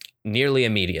nearly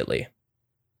immediately.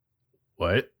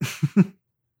 What?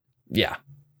 Yeah.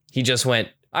 He just went,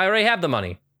 I already have the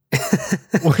money.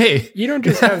 Wait. You don't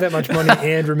just have that much money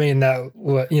and remain that,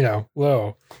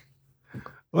 low.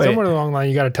 Wait. Somewhere along the line,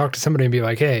 you got to talk to somebody and be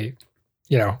like, hey,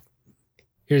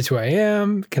 here's who I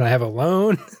am. Can I have a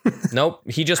loan? Nope.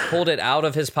 He just pulled it out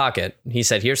of his pocket. He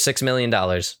said, here's $6 million.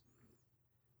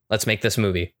 Let's make this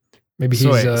movie. Maybe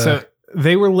he's... So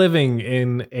they were living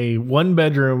in a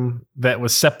 1-bedroom that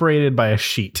was separated by a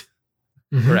sheet.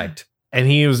 Mhm. Correct. And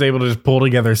he was able to just pull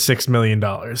together $6 million.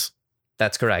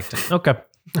 That's correct. Okay.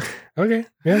 Okay.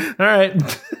 Yeah. All right.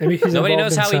 Maybe he's Nobody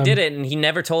involved knows in how he did it, and he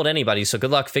never told anybody, so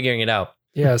good luck figuring it out.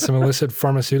 Yeah, some illicit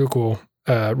pharmaceutical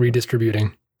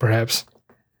redistributing, perhaps.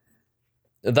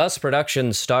 Thus,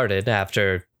 production started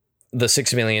after the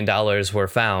 $6 million were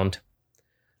found.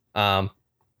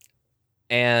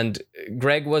 And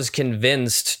Greg was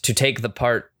convinced to take the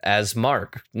part as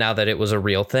Mark now that it was a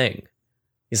real thing.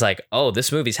 He's like, oh,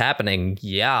 this movie's happening.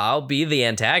 Yeah, I'll be the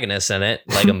antagonist in it.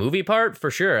 Like a movie part,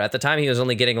 for sure. At the time, he was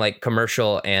only getting like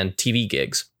commercial and TV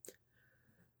gigs.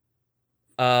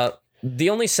 The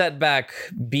only setback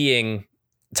being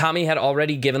Tommy had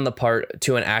already given the part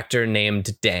to an actor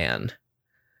named Dan.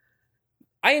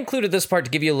 I included this part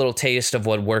to give you a little taste of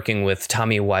what working with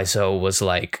Tommy Wiseau was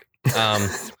like.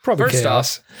 Probably First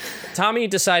chaos. off, Tommy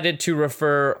decided to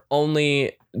refer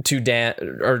only to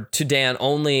Dan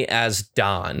only as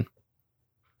Don.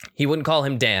 He wouldn't call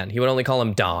him Dan. He would only call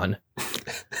him Don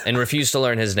and refused to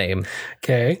learn his name.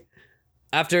 Okay.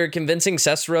 After convincing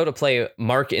Cestro to play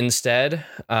Mark instead,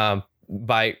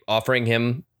 by offering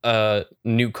him a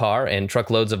new car and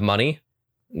truckloads of money,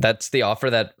 that's the offer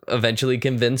that eventually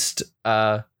convinced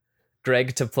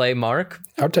Greg to play Mark.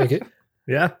 I'll take it.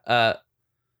 Yeah.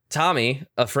 Tommy,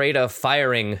 afraid of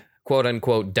firing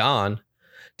quote-unquote Don,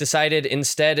 decided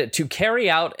instead to carry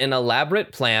out an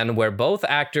elaborate plan where both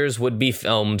actors would be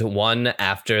filmed one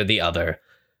after the other.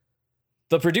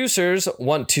 The producers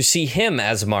want to see him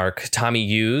as Mark. Tommy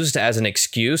used as an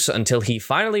excuse until he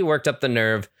finally worked up the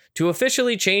nerve to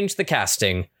officially change the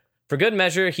casting. For good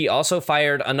measure, he also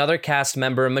fired another cast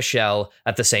member, Michelle,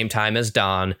 at the same time as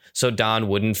Don, so Don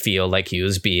wouldn't feel like he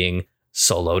was being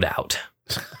soloed out.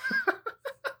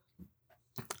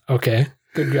 Okay.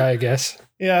 Good guy, I guess.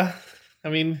 Yeah. I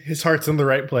mean, his heart's in the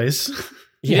right place.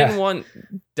 He Yeah. didn't want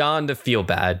Don to feel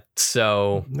bad,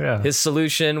 so Yeah. his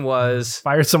solution was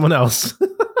Fire someone else.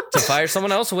 to fire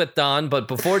someone else with Don, but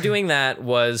before doing that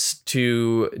was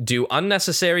to do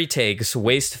unnecessary takes,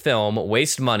 waste film,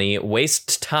 waste money,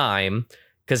 waste time,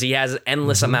 because he has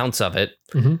endless amounts of it,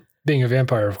 Being a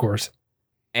vampire, of course.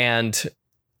 and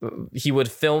he would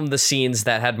film the scenes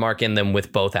that had Mark in them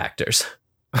with both actors.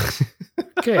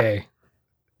 Okay.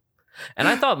 And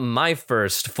I thought my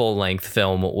first full-length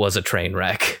film was a train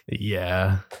wreck.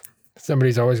 Yeah.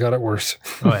 Somebody's always got it worse.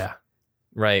 Oh, yeah.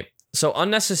 Right. So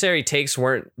unnecessary takes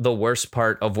weren't the worst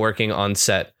part of working on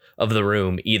set of The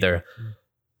Room either.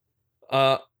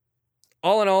 All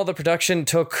in all, the production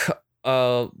took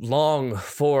long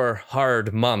 4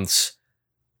 hard months.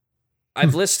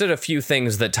 I've listed a few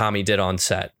things that Tommy did on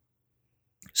set.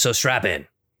 So strap in.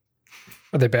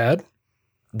 Are they bad?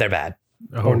 They're bad.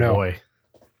 Oh, no. Boy.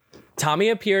 Tommy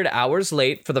appeared hours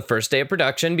late for the first day of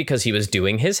production because he was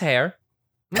doing his hair.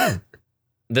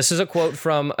 This is a quote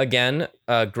from, again,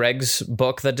 Greg's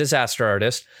book, The Disaster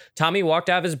Artist. Tommy walked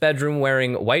out of his bedroom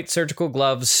wearing white surgical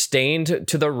gloves stained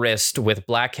to the wrist with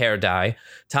black hair dye.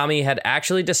 Tommy had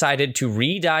actually decided to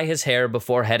re-dye his hair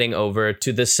before heading over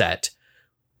to the set.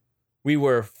 We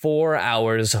were 4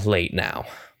 hours late now.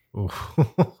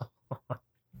 The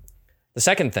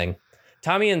second thing,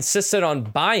 Tommy insisted on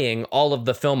buying all of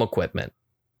the film equipment.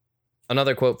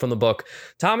 Another quote from the book,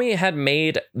 Tommy had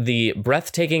made the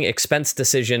breathtaking expense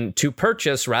decision to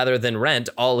purchase rather than rent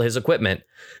all his equipment.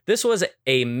 This was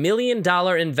a $1 million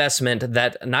investment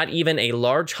that not even a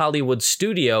large Hollywood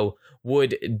studio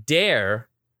would dare.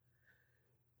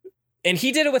 And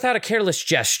he did it without a careless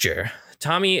gesture.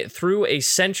 Tommy threw a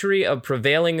century of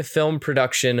prevailing film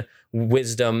production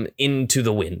wisdom into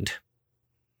the wind.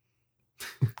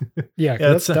 Yeah, 'cause Yeah,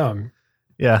 that's it's dumb.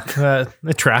 Yeah.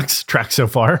 It tracks so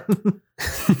far.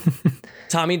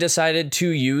 Tommy decided to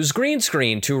use green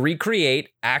screen to recreate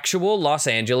actual Los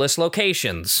Angeles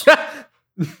locations. What?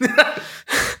 He's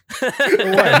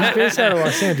based out of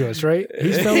Los Angeles, right?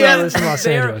 He's filming all this in Los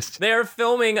Angeles. They're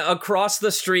filming across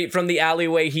the street from the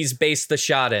alleyway he's based the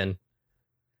shot in.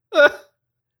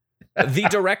 The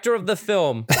director of the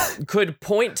film could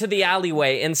point to the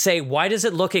alleyway and say, why does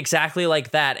it look exactly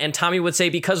like that? And Tommy would say,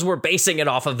 because we're basing it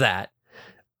off of that.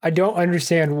 I don't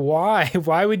understand why.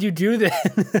 Why would you do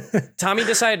that? Tommy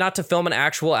decided not to film in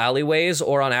actual alleyways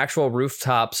or on actual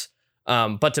rooftops,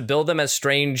 but to build them as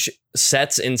strange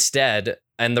sets instead.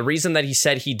 And the reason that he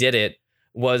said he did it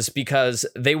was because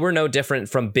they were no different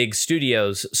from big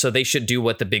studios, so they should do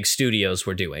what the big studios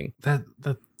were doing.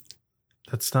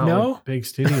 That's not what big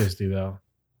studios do, though.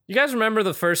 You guys remember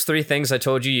the first 3 things I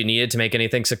told you needed to make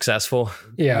anything successful?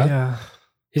 Yeah.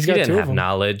 He's got 2 of them. He didn't have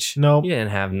knowledge. Nope. He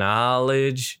didn't have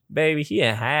knowledge. Baby, he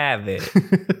didn't have it.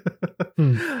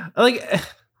 Like,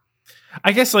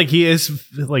 I guess like he is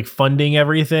like funding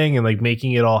everything and like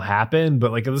making it all happen.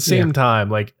 But like at the same time,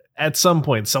 like at some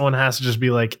point, someone has to just be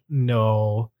like,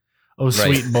 no. Oh,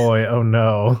 sweet boy. Oh,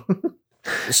 no.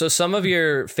 So some of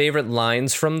your favorite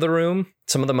lines from The Room,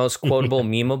 some of the most quotable,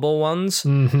 memeable ones,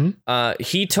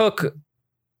 he took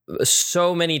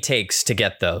so many takes to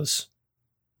get those.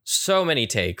 So many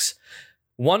takes.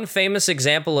 One famous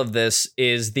example of this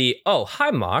is the, oh,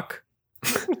 hi, Mark.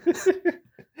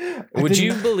 Would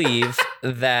you believe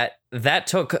that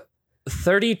took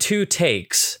 32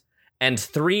 takes and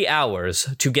 3 hours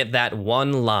to get that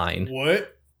one line?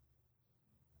 What?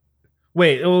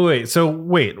 Wait. So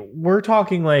we're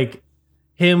talking like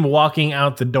him walking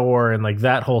out the door and like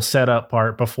that whole setup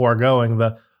part before going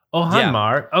hi,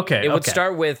 Mark. Okay. It would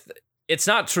start with, it's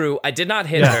not true. I did not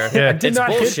hit her. Yeah. It's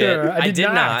bullshit. I did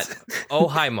not. Oh,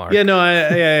 hi, Mark. Yeah, no,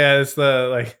 yeah. It's the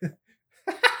like.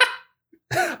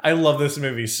 I love this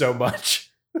movie so much.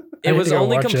 It was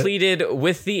only completed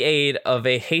with the aid of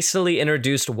a hastily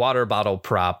introduced water bottle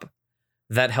prop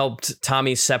that helped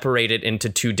Tommy separate it into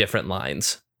 2 different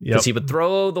lines. Because he would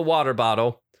throw the water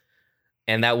bottle,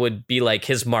 and that would be like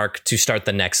his mark to start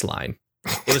the next line.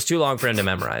 It was too long for him to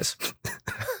memorize.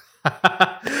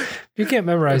 You can't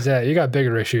memorize that. You got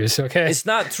bigger issues, okay? It's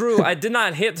not true. I did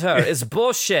not hit her. It's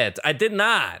bullshit. I did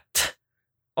not.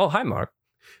 Oh, hi, Mark.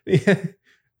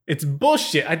 It's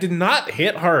bullshit. I did not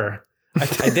hit her.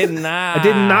 I did not. I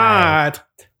did not.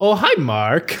 Oh, hi,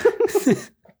 Mark.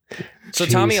 So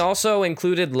Tommy also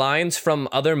included lines from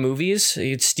other movies.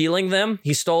 He's stealing them.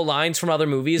 He stole lines from other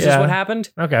movies is what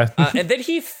happened. Okay. And then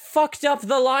he fucked up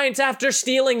the lines after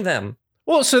stealing them.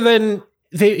 Well, so then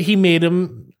he made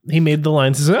the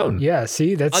lines his own. Yeah,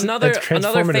 see, that's another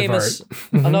famous art.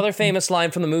 Another famous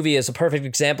line from the movie is a perfect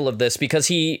example of this because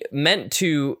he meant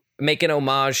to make an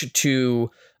homage to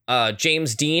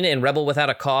James Dean in Rebel Without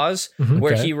a Cause,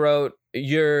 where he wrote,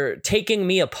 "You're taking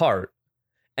me apart."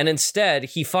 And instead,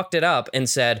 he fucked it up and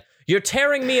said, "You're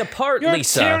tearing me apart,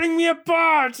 Lisa." You're tearing me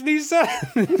apart, Lisa.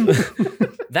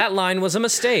 That line was a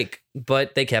mistake,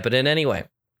 but they kept it in anyway.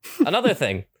 Another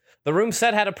thing, the Room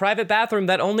set had a private bathroom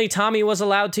that only Tommy was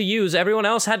allowed to use. Everyone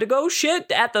else had to go shit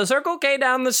at the Circle K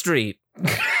down the street.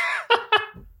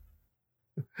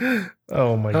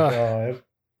 Oh my God.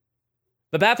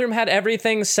 The bathroom had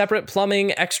everything: separate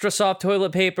plumbing, extra soft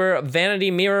toilet paper,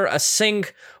 vanity mirror, a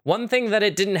sink. One thing that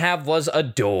it didn't have was a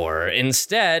door.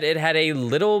 Instead, it had a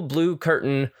little blue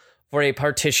curtain for a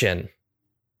partition.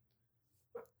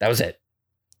 That was it.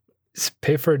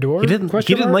 Pay for a door? He didn't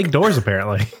like doors,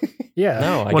 apparently. Yeah.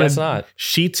 No, I guess not.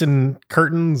 Sheets and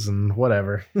curtains and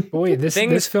whatever. But wait,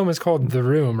 this film is called The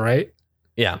Room, right?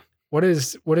 Yeah. What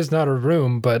is not a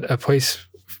room, but a place,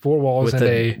 4 walls with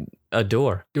and a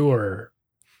door. Door.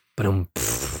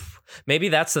 Maybe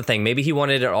that's the thing. Maybe he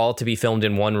wanted it all to be filmed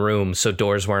in one room, so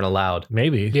doors weren't allowed.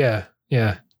 Maybe. Yeah.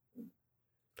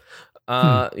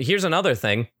 Here's another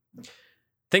thing.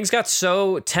 Things got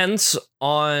so tense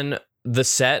on the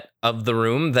set of The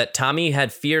Room that Tommy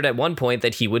had feared at one point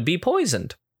that he would be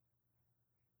poisoned.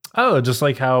 Oh, just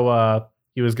like how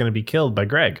he was going to be killed by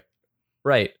Greg.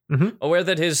 Right. Aware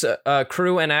that his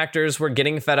crew and actors were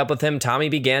getting fed up with him, Tommy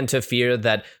began to fear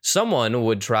that someone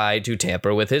would try to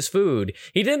tamper with his food.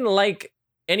 He didn't like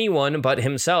anyone but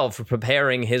himself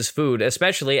preparing his food,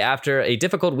 especially after a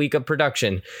difficult week of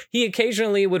production. He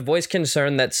occasionally would voice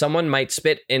concern that someone might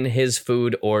spit in his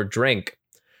food or drink.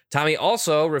 Tommy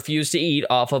also refused to eat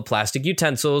off of plastic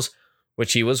utensils,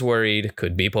 which he was worried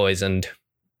could be poisoned.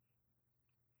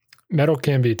 Metal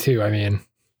can be too, I mean.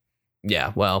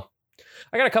 Yeah, well,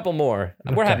 I got a couple more.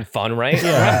 Okay. We're having fun, right? Yeah.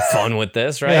 We're having fun with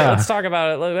this, right? Yeah. Let's talk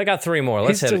about it. I got 3 more.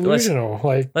 He's delusional.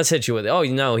 Let's hit you with it. Oh,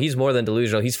 no, he's more than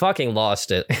delusional. He's fucking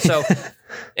lost it. So,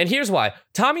 and here's why.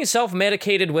 Tommy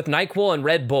self-medicated with NyQuil and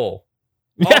Red Bull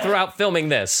all throughout filming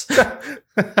this.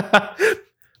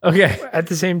 Okay. at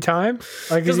the same time?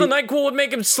 Like, Because the NyQuil would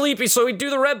make him sleepy, so he'd do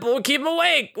the Red Bull and keep him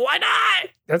awake. Why not?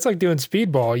 that's like doing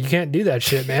speedball. You can't do that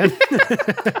shit, man.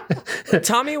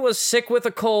 Tommy was sick with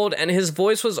a cold, and his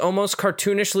voice was almost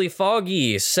cartoonishly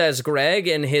foggy, says Greg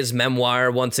in his memoir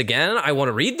once again. I want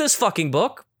to read this fucking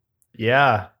book.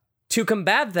 Yeah. To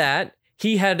combat that,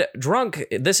 he had drunk,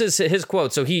 this is his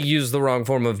quote, so he used the wrong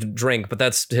form of drink, but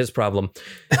that's his problem.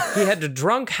 He had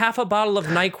drunk half a bottle of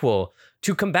NyQuil.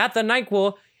 To combat the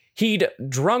NyQuil, he'd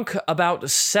drunk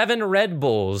about 7 Red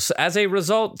Bulls. As a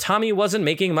result, Tommy wasn't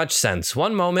making much sense.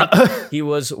 One moment, he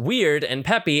was weird and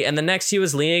peppy, and the next he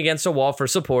was leaning against a wall for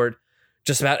support.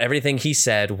 Just about everything he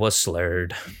said was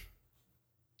slurred.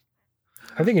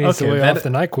 I think he needs to lay off the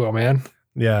NyQuil, man.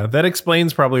 Yeah, that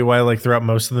explains probably why, like, throughout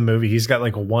most of the movie, he's got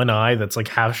like one eye that's like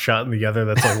half shut and the other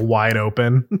that's like wide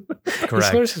open. He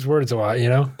Correct. slurs his words a lot, you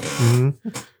know? Mm-hmm.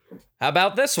 How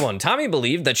about this one? Tommy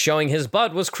believed that showing his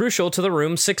butt was crucial to the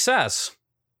room's success.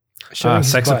 Showing his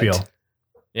Sex butt. appeal.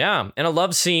 Yeah, in a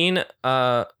love scene,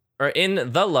 or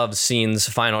in the love scene's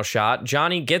final shot,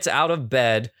 Johnny gets out of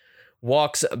bed,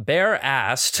 walks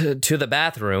bare-assed to the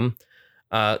bathroom.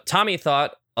 Tommy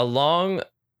thought long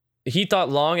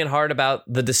and hard about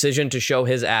the decision to show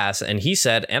his ass, and he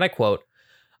said, and I quote,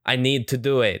 "I need to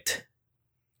do it.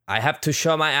 I have to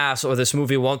show my ass or this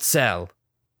movie won't sell."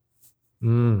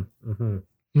 Mm-hmm.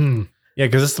 Mm. Yeah,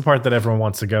 because it's the part that everyone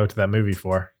wants to go to that movie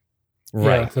for.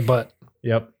 Yeah, the butt.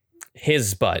 Yep.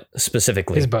 His butt,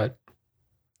 specifically. His butt.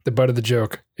 The butt of the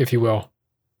joke, if you will.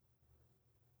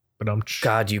 But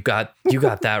God, you got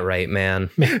that right,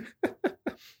 man.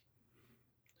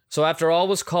 So after all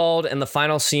was called and the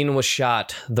final scene was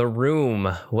shot, The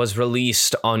Room was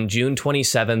released on June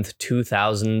 27th,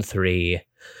 2003.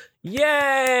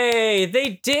 Yay!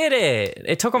 They did it!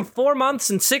 It took them 4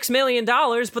 months and $6 million,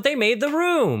 but they made The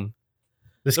Room.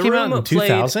 This The came out Room in played-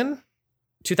 2000?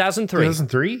 2003.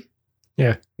 2003?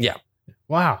 Yeah. Yeah.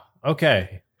 Wow.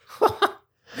 Okay.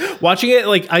 Watching it,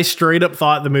 like, I straight up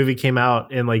thought the movie came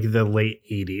out in like the late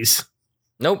 80s.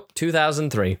 Nope,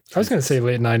 2003. I was going to say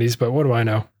late 90s, but what do I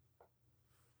know?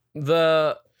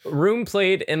 The Room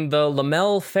played in the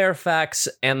Lamel Fairfax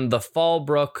and the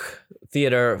Fallbrook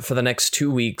Theater for the next 2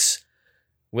 weeks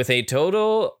with a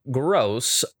total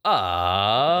gross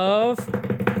of...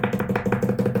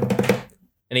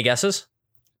 Any guesses?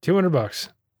 $200.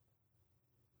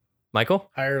 Michael?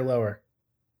 Higher or lower?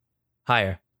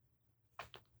 Higher.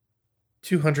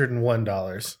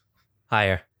 $201.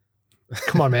 Higher.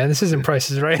 Come on, man. This isn't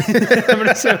Prices Right. I'm going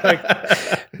to say, like,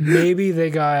 maybe they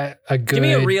got a good... Give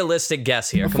me a realistic guess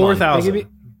here. Come on. 4,000.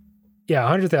 Yeah,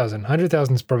 100,000.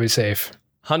 100,000 is probably safe.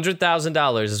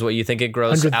 $100,000 is what you think it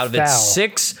grossed out of its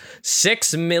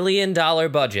 $6 million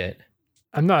budget.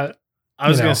 I'm not... I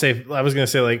was gonna say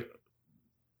like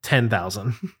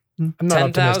 10,000. I'm not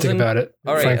optimistic 10,000? about it.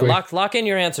 All right, frankly. lock in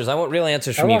your answers. I want real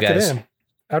answers I'll from you lock guys. it in.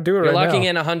 I'll do it You're right locking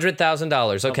now. in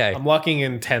 $100,000. Okay. I'm locking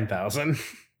in 10,000.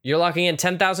 You're locking in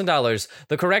 $10,000.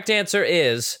 The correct answer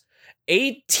is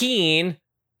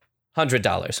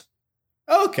 $1,800.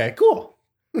 Okay, cool.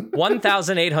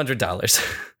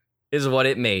 $1,800 is what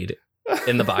it made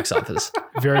in the box office.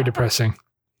 Very depressing.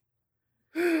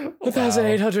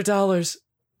 $1,800.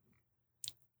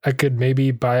 I could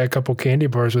maybe buy a couple candy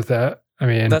bars with that. I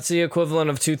mean, That's the equivalent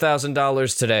of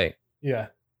 $2,000 today. Yeah.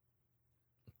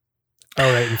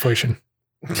 all right, inflation.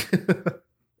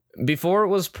 Before it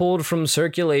was pulled from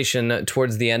circulation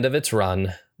towards the end of its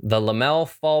run, the Lamel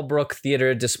Fallbrook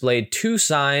Theater displayed 2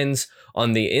 signs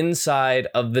on the inside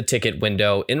of the ticket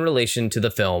window in relation to the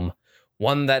film.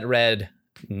 One that read,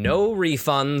 "No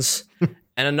refunds,"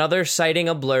 and another citing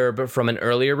a blurb from an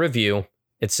earlier review.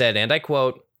 It said, and I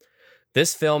quote,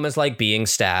 "This film is like being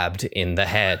stabbed in the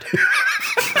head."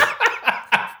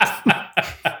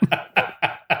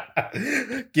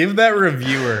 Give that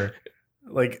reviewer,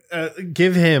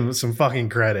 give him some fucking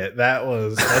credit.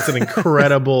 That's an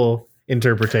incredible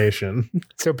interpretation.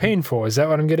 So painful. Is that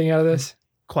what I'm getting out of this?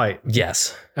 Quite.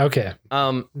 Yes. Okay.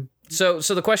 So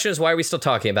the question is, why are we still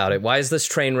talking about it? Why is this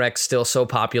train wreck still so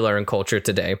popular in culture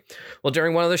today? Well,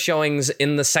 during one of the showings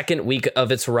in the second week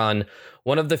of its run,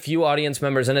 one of the few audience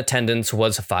members in attendance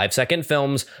was 5 Second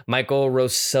Films' Michael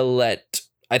Rosellet,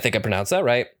 I think I pronounced that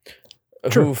right,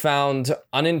 who found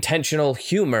unintentional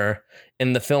humor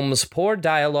in the film's poor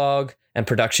dialogue and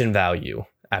production value.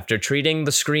 After treating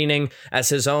the screening as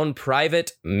his own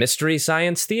private Mystery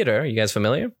Science Theater, you guys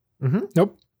familiar? Mm-hmm.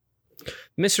 Nope.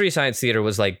 Mystery Science Theater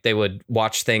was like, they would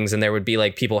watch things and there would be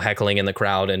like people heckling in the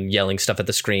crowd and yelling stuff at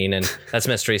the screen. And that's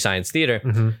Mystery Science Theater.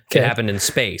 Mm-hmm. It happened in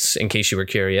space, in case you were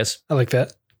curious. I like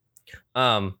that.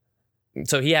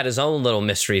 So he had his own little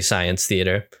Mystery Science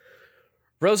Theater.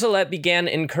 Rosalette began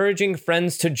encouraging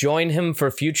friends to join him for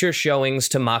future showings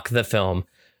to mock the film,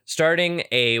 starting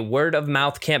a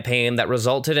word-of-mouth campaign that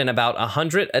resulted in about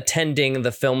 100 attending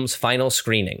the film's final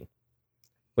screening,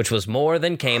 which was more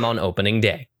than came on opening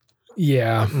day.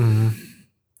 Yeah.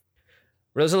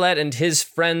 Rosalette and his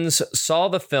friends saw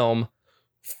the film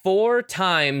 4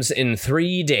 times in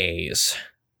 3 days.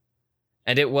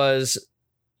 And it was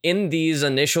in these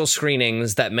initial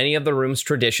screenings that many of the room's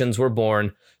traditions were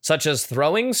born, such as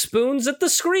throwing spoons at the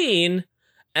screen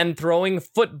and throwing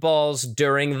footballs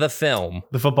during the film.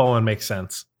 The football one makes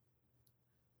sense.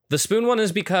 The spoon one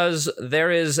is because there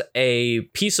is a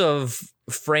piece of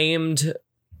framed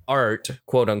art,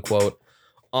 quote unquote,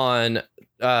 on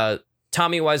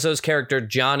Tommy Wiseau's character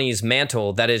Johnny's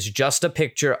mantle that is just a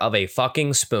picture of a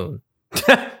fucking spoon.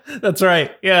 That's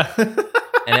right. Yeah.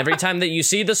 And every time that you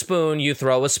see the spoon, you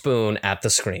throw a spoon at the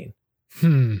screen.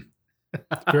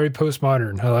 Very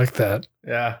postmodern. I like that.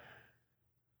 Yeah.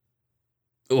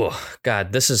 Oh,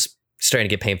 God, this is starting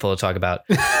to get painful to talk about.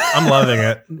 I'm loving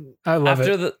it. I love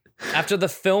it. After the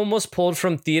film was pulled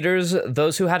from theaters,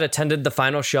 those who had attended the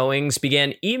final showings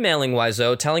began emailing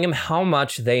Wiseau, telling him how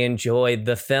much they enjoyed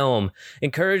the film.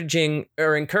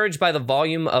 Encouraged by the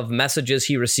volume of messages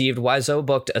he received, Wiseau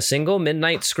booked a single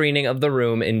midnight screening of The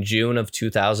Room in June of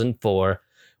 2004,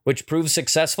 which proved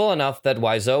successful enough that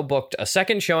Wiseau booked a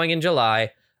second showing in July,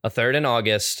 a third in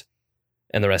August,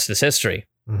 and the rest is history.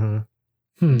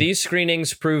 These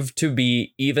screenings proved to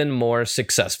be even more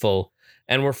successful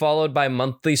and were followed by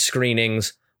monthly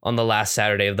screenings on the last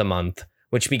Saturday of the month,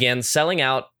 which began selling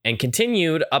out and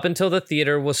continued up until the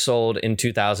theater was sold in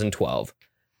 2012,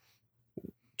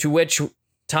 to which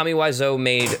Tommy Wiseau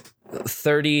made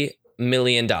 $30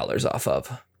 million off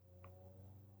of.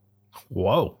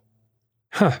 Whoa.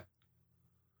 Huh.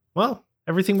 Well,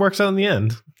 everything works out in the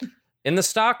end. In the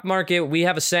stock market, we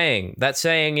have a saying. That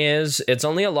saying is, it's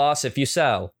only a loss if you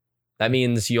sell. That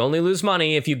means you only lose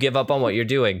money if you give up on what you're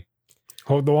doing.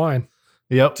 Hold the line.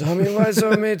 Yep. Tommy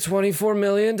Wiseau made $24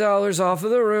 million off of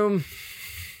The Room.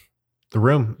 The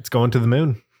Room. It's going to the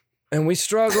moon. And we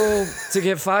struggle to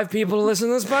get 5 people to listen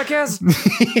to this podcast.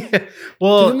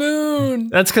 Well, To the moon.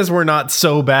 that's because we're not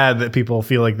so bad that people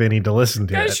feel like they need to listen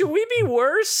to Guys, it. should we be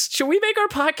worse? Should we make our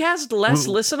podcast less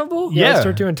listenable? Yeah. Yeah. Let's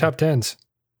start doing top 10s.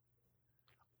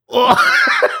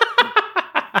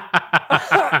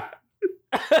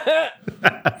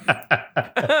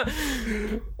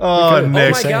 Oh,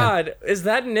 Nick. Oh my God. Is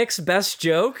that Nick's best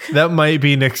joke? That might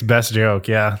be Nick's best joke,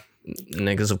 yeah.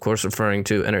 Nick is, of course, referring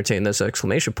to entertain this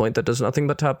exclamation point that does nothing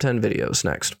but top 10 videos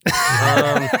next.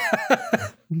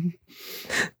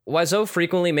 Wiseau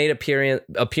frequently made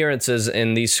appearances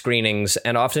in these screenings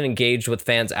and often engaged with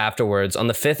fans afterwards. On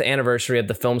the 5th anniversary of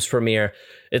the film's premiere,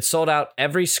 it sold out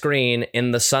every screen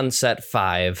in the Sunset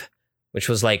 5, which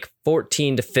was like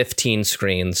 14 to 15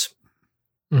 screens.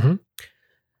 Mm-hmm.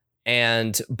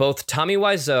 And both Tommy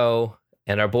Wiseau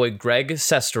and our boy Greg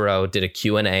Sestero did a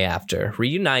Q&A after,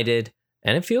 reunited,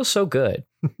 and it feels so good.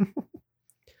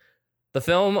 The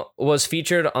film was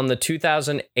featured on the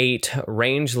 2008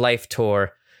 Range Life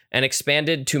Tour and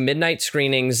expanded to midnight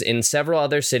screenings in several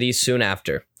other cities soon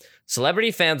after.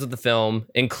 Celebrity fans of the film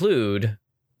include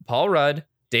Paul Rudd,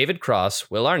 David Cross,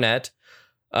 Will Arnett,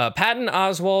 Patton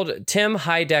Oswalt, Tim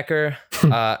Heidecker,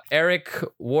 Eric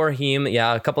Warheim.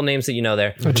 Yeah, a couple names that you know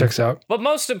there. That checks out. But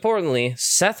most importantly,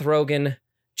 Seth Rogen,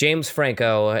 James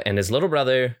Franco, and his little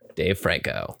brother, Dave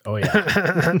Franco. Oh,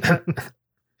 yeah.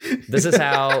 This is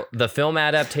how the film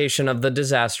adaptation of The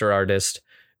Disaster Artist,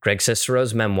 Greg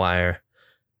Sestero's memoir,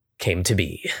 came to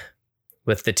be.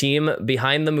 With the team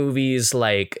behind the movies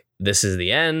like This Is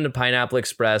the End, Pineapple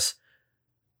Express,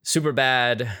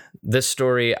 Superbad, This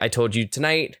Story I Told You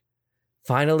Tonight,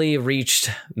 finally reached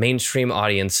mainstream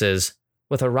audiences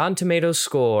with a Rotten Tomatoes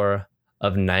score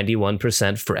of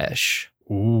 91% fresh.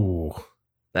 Ooh.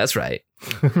 That's right.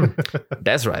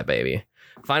 That's right, baby.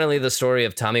 Finally, the story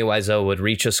of Tommy Wiseau would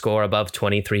reach a score above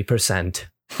 23%.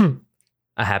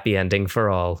 A happy ending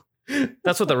for all.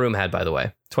 That's what The Room had, by the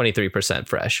way. 23%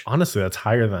 fresh. Honestly, that's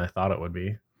higher than I thought it would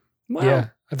be. Wow. Yeah.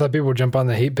 I thought people would jump on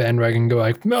the hate bandwagon and go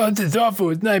like, no, this is awful.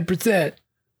 It's 9%.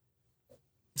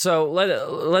 So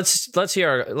let's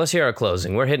hear our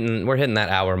closing. We're hitting that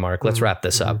hour mark. Let's wrap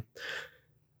this up.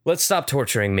 Let's stop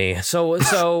torturing me. So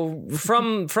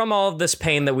from all of this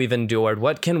pain that we've endured,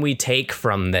 what can we take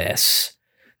from this?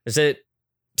 Is it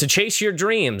to chase your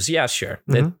dreams? Yeah, sure.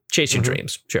 Chase your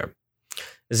dreams. Sure.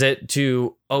 Is it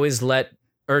to always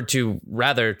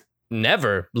rather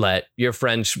never let your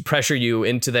friends pressure you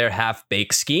into their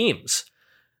half-baked schemes?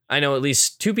 I know at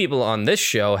least 2 people on this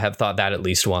show have thought that at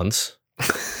least once.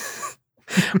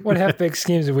 What half-baked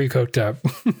schemes have we cooked up?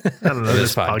 I don't know,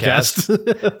 this podcast.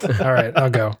 All right, I'll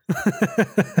go.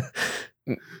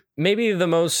 Maybe the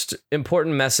most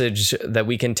important message that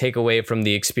we can take away from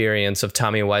the experience of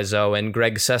Tommy Wiseau and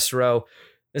Greg Sestero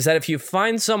is that if you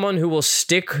find someone who will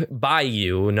stick by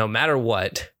you no matter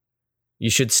what, you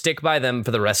should stick by them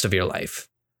for the rest of your life.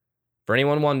 For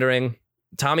anyone wondering,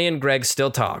 Tommy and Greg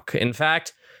still talk. In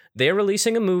fact, they're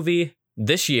releasing a movie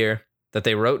this year that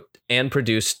they wrote and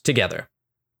produced together.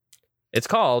 It's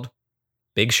called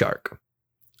Big Shark.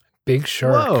 Big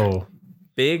Shark. Whoa.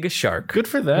 Big Shark. Good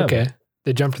for them. Okay.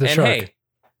 They jumped for the And shark. hey,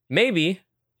 maybe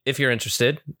if you're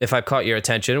interested, if I've caught your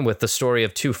attention with the story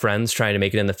of two friends trying to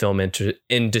make it in the film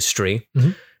industry,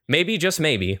 maybe, just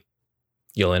maybe,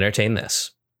 you'll entertain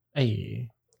this. Hey.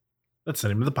 That's the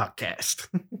name of the podcast.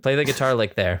 Play the guitar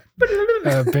lick there.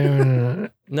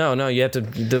 No, you have to,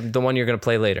 the one you're going to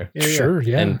play later. Sure,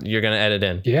 yeah. And you're going to edit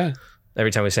in. Yeah. Every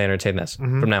time we say entertain this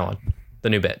from now on. The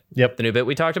new bit. Yep. The new bit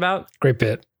we talked about. Great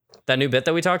bit. That new bit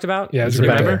that we talked about. Yeah, it's You a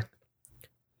great remember? bit.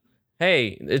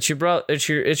 Hey, it's your bro. It's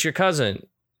your cousin,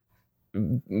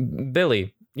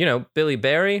 Billy. You know, Billy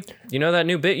Barry. You know that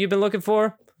new bit you've been looking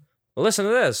for? Well, listen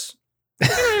to this.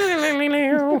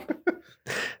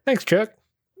 Thanks, Chuck.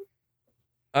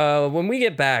 When we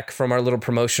get back from our little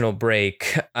promotional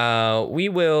break, we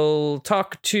will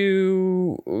talk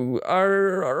to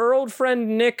our old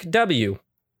friend Nick W.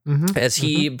 As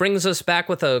he brings us back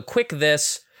with a quick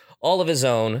this, all of his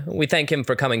own. We thank him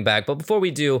for coming back. But before we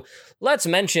do, let's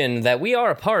mention that we are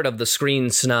a part of the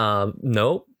Screen Snob.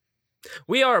 Nope.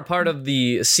 We are a part of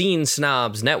the Scene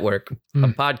Snobs network of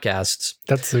podcasts.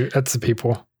 That's the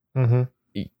people.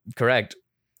 Correct.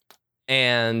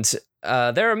 And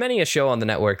there are many a show on the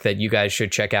network that you guys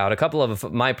should check out. A couple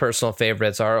of my personal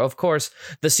favorites are, of course,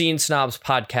 the Scene Snobs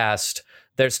podcast.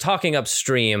 There's Talking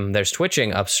Upstream. There's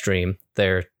Twitching Upstream,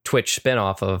 their Twitch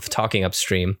spinoff of Talking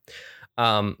Upstream.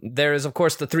 There is, of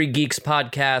course, the Three Geeks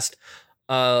podcast,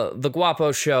 the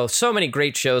Guapo Show. So many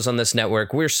great shows on this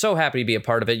network. We're so happy to be a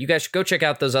part of it. You guys should go check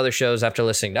out those other shows after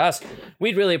listening to us.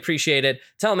 We'd really appreciate it.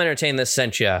 Tell them Entertain This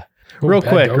sent you. Real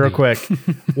quick.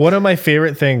 One of my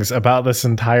favorite things about this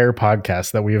entire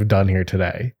podcast that we have done here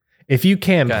today, if you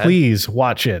can, please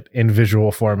watch it in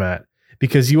visual format,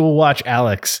 because you will watch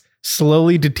Alex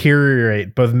slowly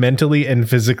deteriorate both mentally and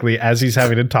physically as he's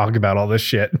having to talk about all this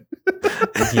shit.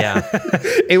 Yeah.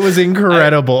 It was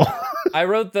incredible. I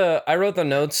wrote the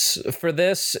notes for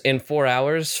this in 4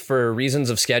 hours for reasons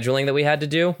of scheduling that we had to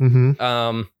do.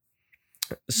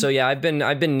 So yeah, I've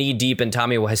been knee deep in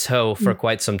Tommy Wiseau for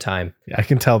quite some time. Yeah, I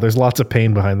can tell there's lots of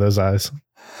pain behind those eyes.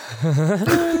 No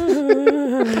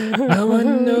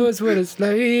one knows what it's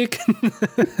like.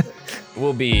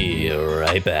 We'll be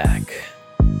right back.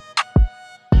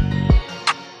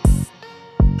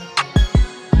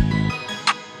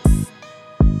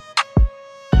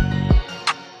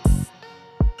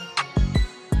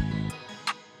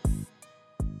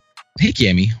 Hey,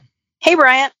 Cammy. Hey,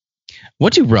 Bryant.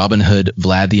 What do Robin Hood,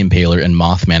 Vlad the Impaler, and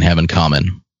Mothman have in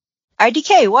common?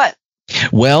 IDK, what?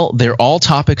 Well, they're all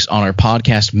topics on our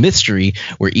podcast Mythstory,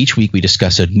 where each week we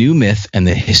discuss a new myth and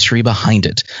the history behind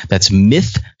it. That's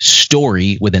Myth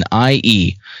Story with an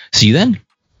IE. See you then.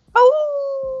 Oh.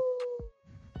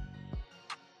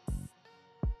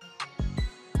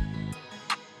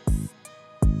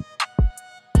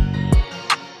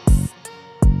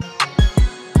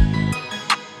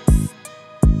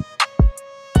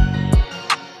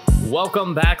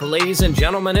 Welcome back, ladies and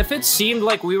gentlemen. If it seemed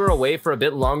like we were away for a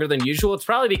bit longer than usual, it's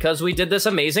probably because we did this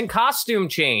amazing costume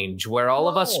change where all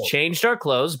of us changed our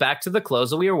clothes back to the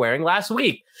clothes that we were wearing last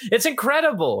week. It's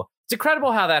incredible. It's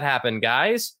incredible how that happened,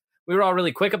 guys. We were all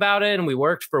really quick about it, and we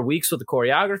worked for weeks with the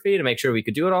choreography to make sure we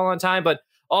could do it all on time. But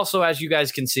also, as you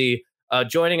guys can see,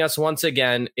 joining us once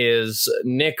again is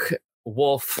Nick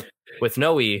Wolf with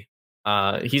no E.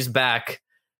 He's back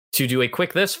to do a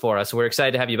quick this for us. We're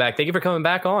excited to have you back. Thank you for coming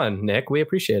back on, Nick. We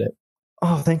appreciate it.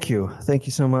 Oh, thank you. Thank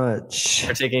you so much.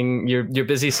 For taking your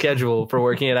busy schedule for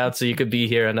working it out so you could be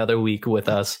here another week with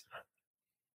us.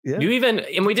 Yeah.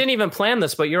 And we didn't even plan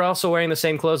this, but you're also wearing the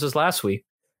same clothes as last week.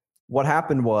 What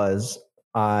happened was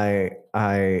I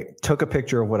took a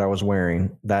picture of what I was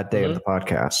wearing that day of the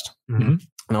podcast. And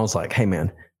I was like, hey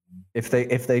man, if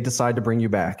they decide to bring you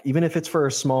back, even if it's for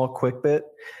a small quick bit,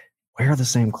 wear the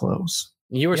same clothes.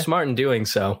 You were smart in doing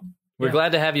so. We're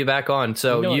glad to have you back on.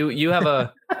 So you have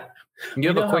a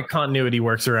quick continuity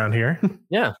works around here.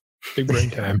 Yeah. Big brain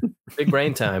time. Big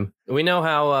brain time. We know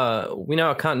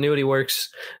how continuity works.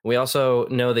 We also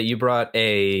know that you brought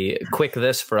a quick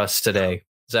this for us today.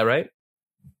 Is that right?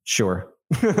 Sure.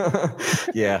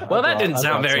 Yeah. Well, that didn't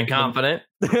sound very confident.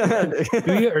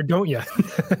 Do you or don't you?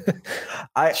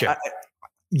 Sure.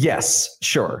 Yes,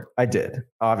 sure, I did.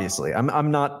 Obviously,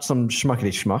 I'm not some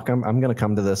schmuckety schmuck. I'm going to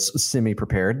come to this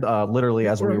semi-prepared. Literally,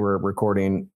 as we were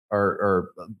recording our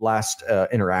last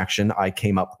interaction, I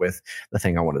came up with the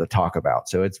thing I wanted to talk about.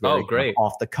 So it's very great.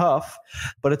 off the cuff,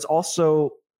 but it's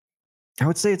also, I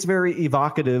would say, it's very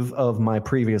evocative of my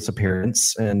previous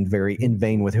appearance and very in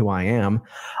vein with who I am.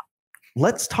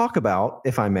 Let's talk about,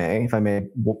 if I may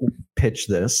pitch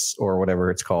this or whatever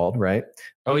it's called, right?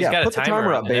 Oh, he's got put a timer the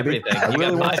timer up, baby. Everything. I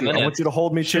really want you. I want you to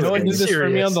hold me to it. No one baby. did this for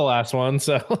me on the last one.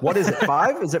 So What is it?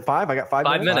 5? Is it 5? I got 5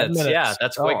 5 minutes. minutes. Yeah,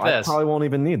 that's quick. I probably won't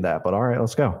even need that, but all right,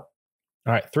 let's go.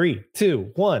 all right, 3,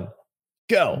 2, 1,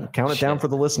 go. Count it down for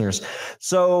the listeners.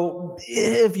 So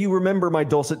if you remember my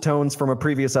dulcet tones from a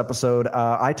previous episode,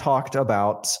 I talked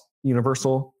about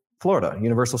Universal Florida,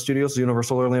 Universal Studios,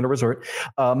 Universal Orlando Resort.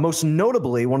 Most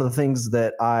notably, one of the things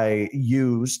that I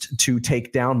used to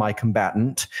take down my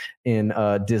combatant in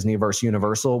Disney versus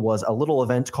Universal was a little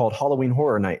event called Halloween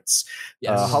Horror Nights.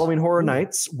 Yes. Halloween Horror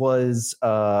Nights was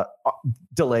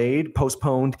delayed,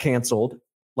 postponed, canceled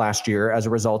last year as a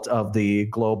result of the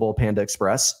global Panda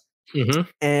Express. Mm-hmm.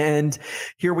 And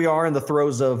here we are in the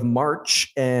throes of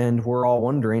March, and we're all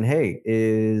wondering, hey,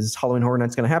 is Halloween Horror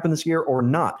Nights going to happen this year or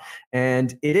not?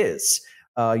 And it is.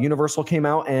 Universal came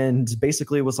out and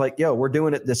basically was like, yo, we're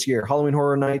doing it this year. Halloween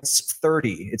Horror Nights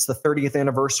 30. It's the 30th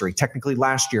anniversary. Technically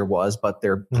last year was, but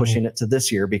they're pushing it to this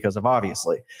year because of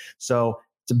obviously. So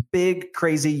it's a big,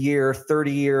 crazy year,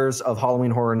 30 years of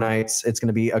Halloween Horror Nights. It's going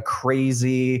to be a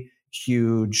crazy,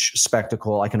 huge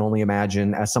spectacle. I can only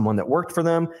imagine as someone that worked for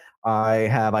them. I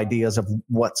have ideas of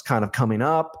what's kind of coming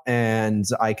up, and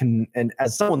and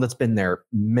as someone that's been there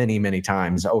many, many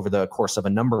times over the course of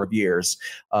a number of years,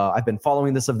 I've been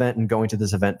following this event and going to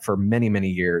this event for many, many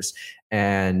years.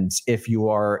 And if you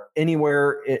are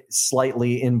anywhere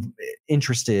slightly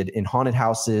interested in haunted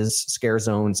houses, scare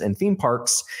zones, and theme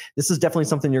parks, this is definitely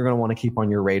something you're going to want to keep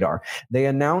on your radar. They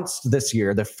announced this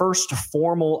year, the first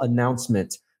formal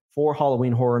announcement for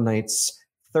Halloween Horror Nights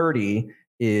 30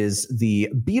 is the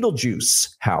Beetlejuice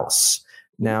house.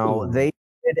 Now, they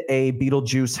did a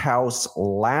Beetlejuice house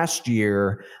last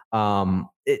year.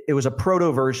 It was a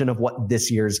proto version of what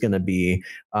this year is going to be.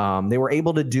 They were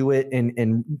able to do it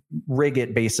and rig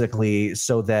it basically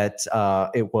so that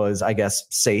it was, I guess,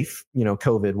 safe,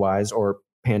 COVID wise or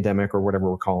pandemic or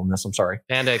whatever we're calling this. I'm sorry.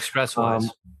 Panda Express wise.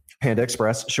 Panda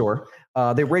Express, sure.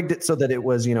 They rigged it so that it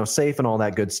was, safe and all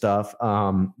that good stuff.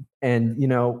 And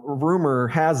rumor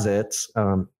has it,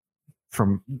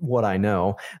 from what I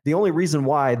know, the only reason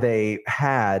why they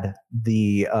had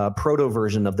the proto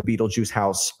version of the Beetlejuice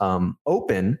house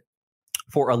open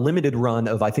for a limited run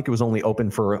of, I think it was only open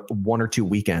for 1 or 2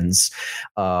 weekends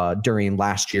during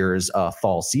last year's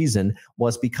fall season,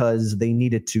 was because they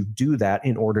needed to do that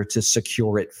in order to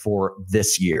secure it for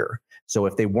this year. So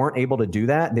if they weren't able to do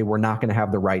that, they were not going to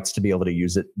have the rights to be able to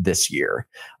use it this year.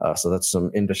 So that's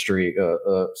some industry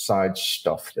side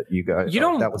stuff that you guys. You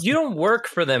don't work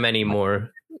for them anymore.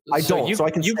 I don't. So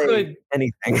I can say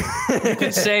anything. You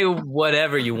could say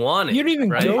whatever you wanted. You don't even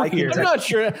go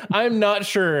here. I'm not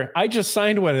sure. I just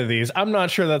signed one of these. I'm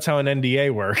not sure that's how an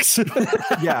NDA works.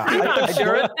 Yeah, I'm not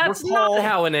sure. That's not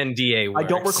how an NDA works. I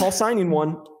don't recall signing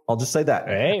one. I'll just say that.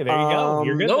 Hey, there you go.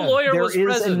 You're good. No lawyer was present.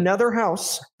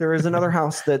 There is another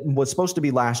house that was supposed to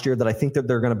be last year that I think that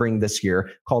they're going to bring this year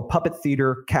called Puppet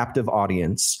Theater Captive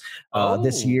Audience.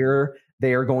 This year,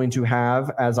 they are going to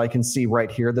have, as I can see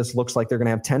right here, this looks like they're going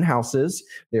to have 10 houses.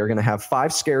 They are going to have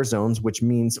 5 scare zones, which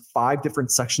means 5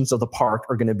 different sections of the park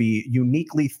are going to be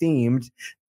uniquely themed,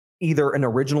 either an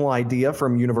original idea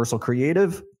from Universal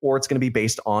Creative, or it's going to be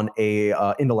based on a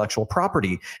intellectual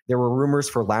property. There were rumors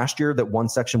for last year that one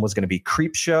section was going to be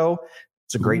Creepshow.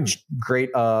 It's a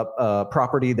great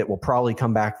property that will probably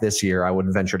come back this year. I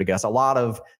would venture to guess. A lot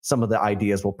of some of the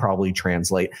ideas will probably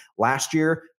translate. Last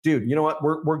year, dude, you know what?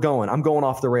 I'm going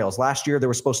off the rails. Last year, there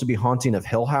was supposed to be Haunting of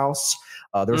Hill House.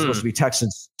 There was supposed to be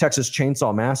Texas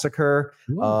Chainsaw Massacre.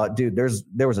 Dude,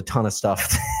 there was a ton of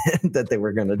stuff that they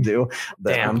were going to do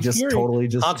that I'm just totally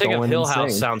just Haunting of Hill insane.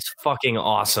 House sounds fucking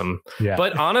awesome. Yeah.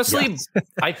 But honestly,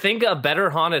 I think a better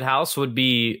haunted house would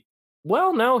be,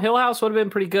 well, no, Hill House would have been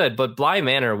pretty good, but Bly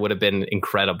Manor would have been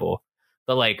incredible.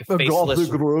 The faceless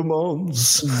Gothic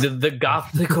romance, the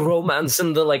gothic romance,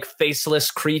 and the faceless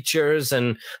creatures,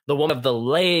 and the woman of the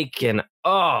lake, and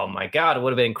oh my god, it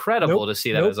would have been incredible to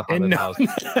see that as a haunted house.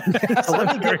 So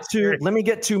let me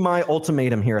get to my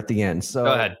ultimatum here at the end. So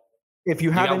go ahead. If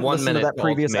you haven't listened to that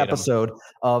previous episode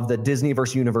of the Disney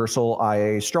versus Universal,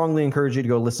 I strongly encourage you to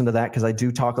go listen to that because I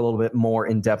do talk a little bit more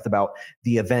in depth about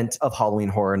the event of Halloween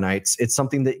Horror Nights. It's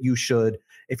something that you should,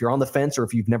 if you're on the fence or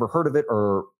if you've never heard of it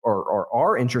or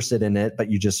are interested in it, but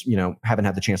you just, haven't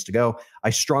had the chance to go, I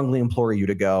strongly implore you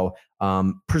to go.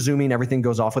 Presuming everything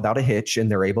goes off without a hitch and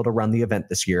they're able to run the event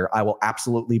this year, I will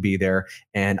absolutely be there.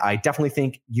 And I definitely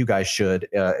think you guys should,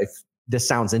 if this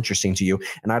sounds interesting to you.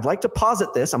 And I'd like to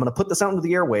posit this. I'm going to put this out into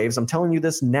the airwaves. I'm telling you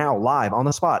this now live on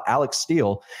the spot. Alex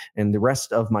Steele and the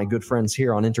rest of my good friends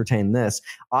here on Entertain This.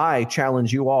 I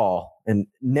challenge you all, and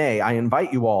nay, I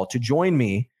invite you all to join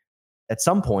me at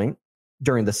some point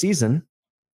during the season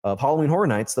of Halloween Horror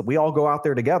Nights, that we all go out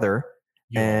there together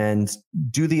and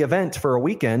do the event for a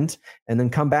weekend and then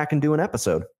come back and do an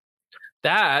episode.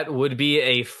 That would be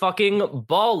a fucking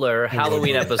baller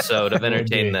Halloween episode of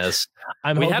Entertain This.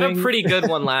 We had a pretty good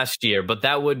one last year, but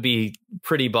that would be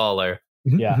pretty baller.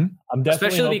 Yeah, I'm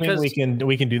definitely hoping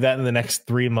we can do that in the next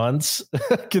 3 months.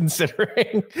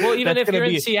 Considering, well, even if you're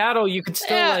in Seattle, you could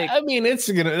still I mean, that's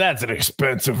an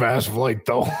expensive ass flight,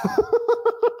 though.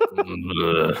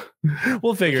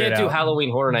 We'll figure it out. You can't do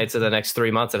Halloween Horror Nights in the next 3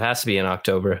 months. It has to be in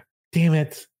October. Damn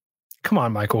it! Come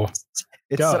on, Michael.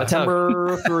 It's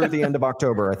September through the end of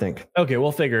October, I think. Okay,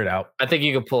 we'll figure it out. I think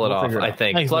you can pull it off. I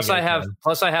think. Plus, I have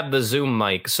the Zoom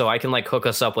mic, so I can hook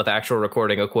us up with actual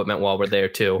recording equipment while we're there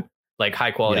too, like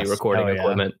high quality recording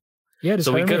equipment. Yeah,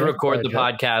 so we could record the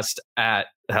podcast at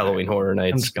Halloween Horror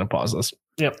Nights. I'm just gonna pause this.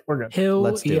 Yep, we're good.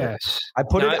 Let's do it. I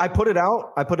put it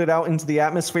out into the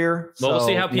atmosphere. Well, we'll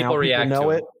see how people react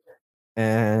to it.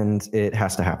 And it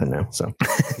has to happen now. So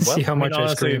see how much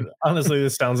I scream. Honestly,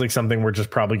 this sounds like something we're just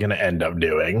probably going to end up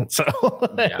doing. So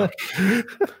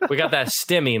we got that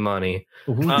stimmy money.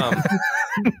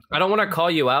 I don't want to call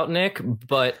you out, Nick,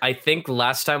 but I think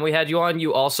last time we had you on,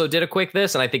 you also did a quick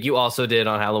this, and I think you also did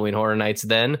on Halloween Horror Nights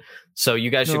then. So you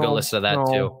guys should go listen to that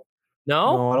too.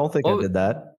 No, I don't think I did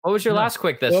that. What was your last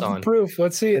quick this on? Proof.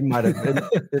 Let's see. It might have.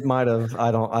 It might have. I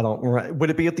don't.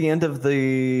 Would it be at the end of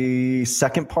the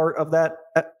second part of that?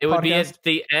 It would be at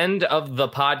the end of the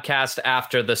podcast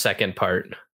after the second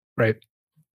part. Right.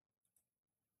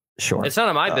 Sure. It's none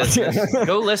of my business.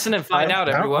 Go listen and find out,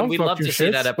 everyone. We'd love to see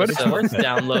that episode.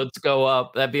 Downloads go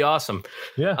up. That'd be awesome.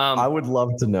 Yeah. I would love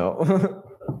to know.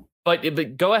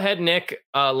 But go ahead, Nick.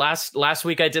 Last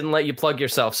week I didn't let you plug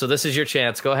yourself, so this is your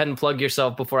chance. Go ahead and plug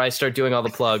yourself before I start doing all the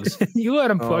plugs. You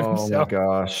let him plug himself. Oh my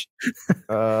gosh!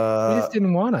 He just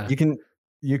didn't wanna.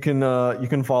 You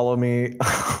can follow me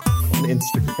on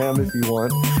Instagram if you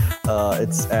want.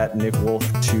 It's at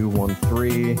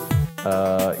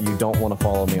NickWolf213. You don't want to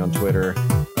follow me on Twitter.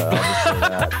 I'll just say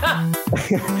that.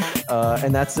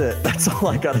 And that's it. That's all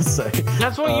I gotta say.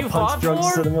 That's what you fought for?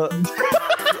 Cinema.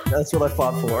 That's what I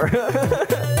fought for.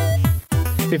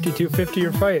 52-50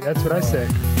 your fight. That's what I say.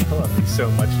 I love you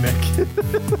so much, Nick.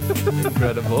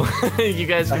 Incredible. You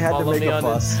guys can follow me on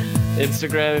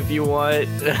Instagram if you want.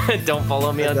 Don't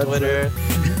follow me on Twitter.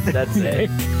 That's it.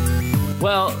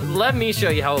 Well, let me show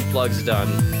you how a plug's done.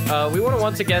 We want to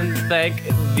once again thank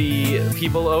the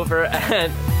people over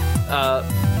at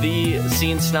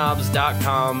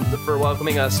thescenesnobs.com for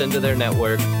welcoming us into their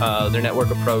network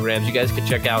of programs. You guys can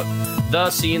check out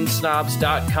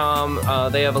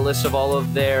thescenesnobs.com. They have a list of all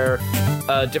of their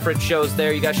different shows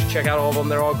there. You guys should check out all of them.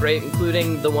 They're all great,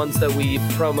 including the ones that we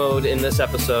promoted in this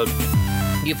episode.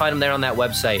 You can find them there on that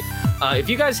website. If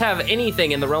you guys have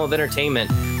anything in the realm of entertainment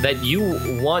that you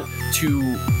want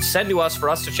to send to us for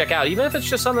us to check out, even if it's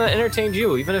just something that entertained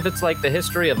you, even if it's like the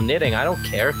history of knitting, I don't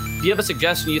care. If you have a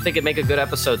suggestion you think it'd make a good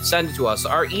episode, send it to us.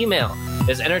 Our email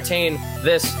is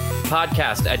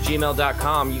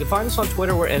entertainthispodcast@gmail.com. You can find us on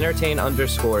Twitter, we're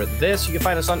entertain_this. You can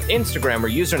find us on Instagram, we're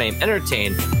username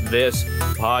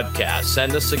entertainthispodcast.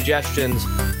 Send us suggestions,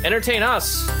 entertain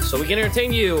us so we can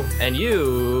entertain you, and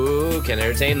you can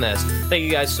entertain this. Thank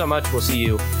you guys so much. We'll see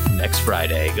you next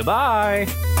Friday. Goodbye.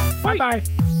 Bye-bye.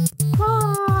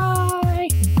 Bye.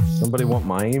 Somebody want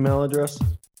my email address?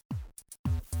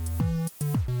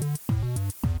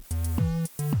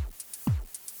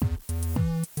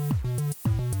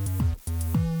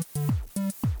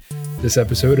 This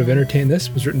episode of Entertain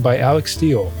This was written by Alex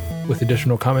Steele, with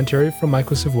additional commentary from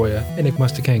Michael Savoya and Nick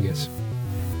Mustakangas.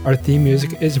 Our theme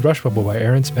music is Rush Bubble by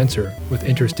Aaron Spencer, with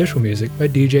interstitial music by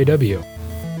DJW.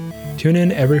 Tune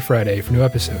in every Friday for new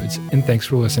episodes, and thanks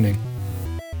for listening.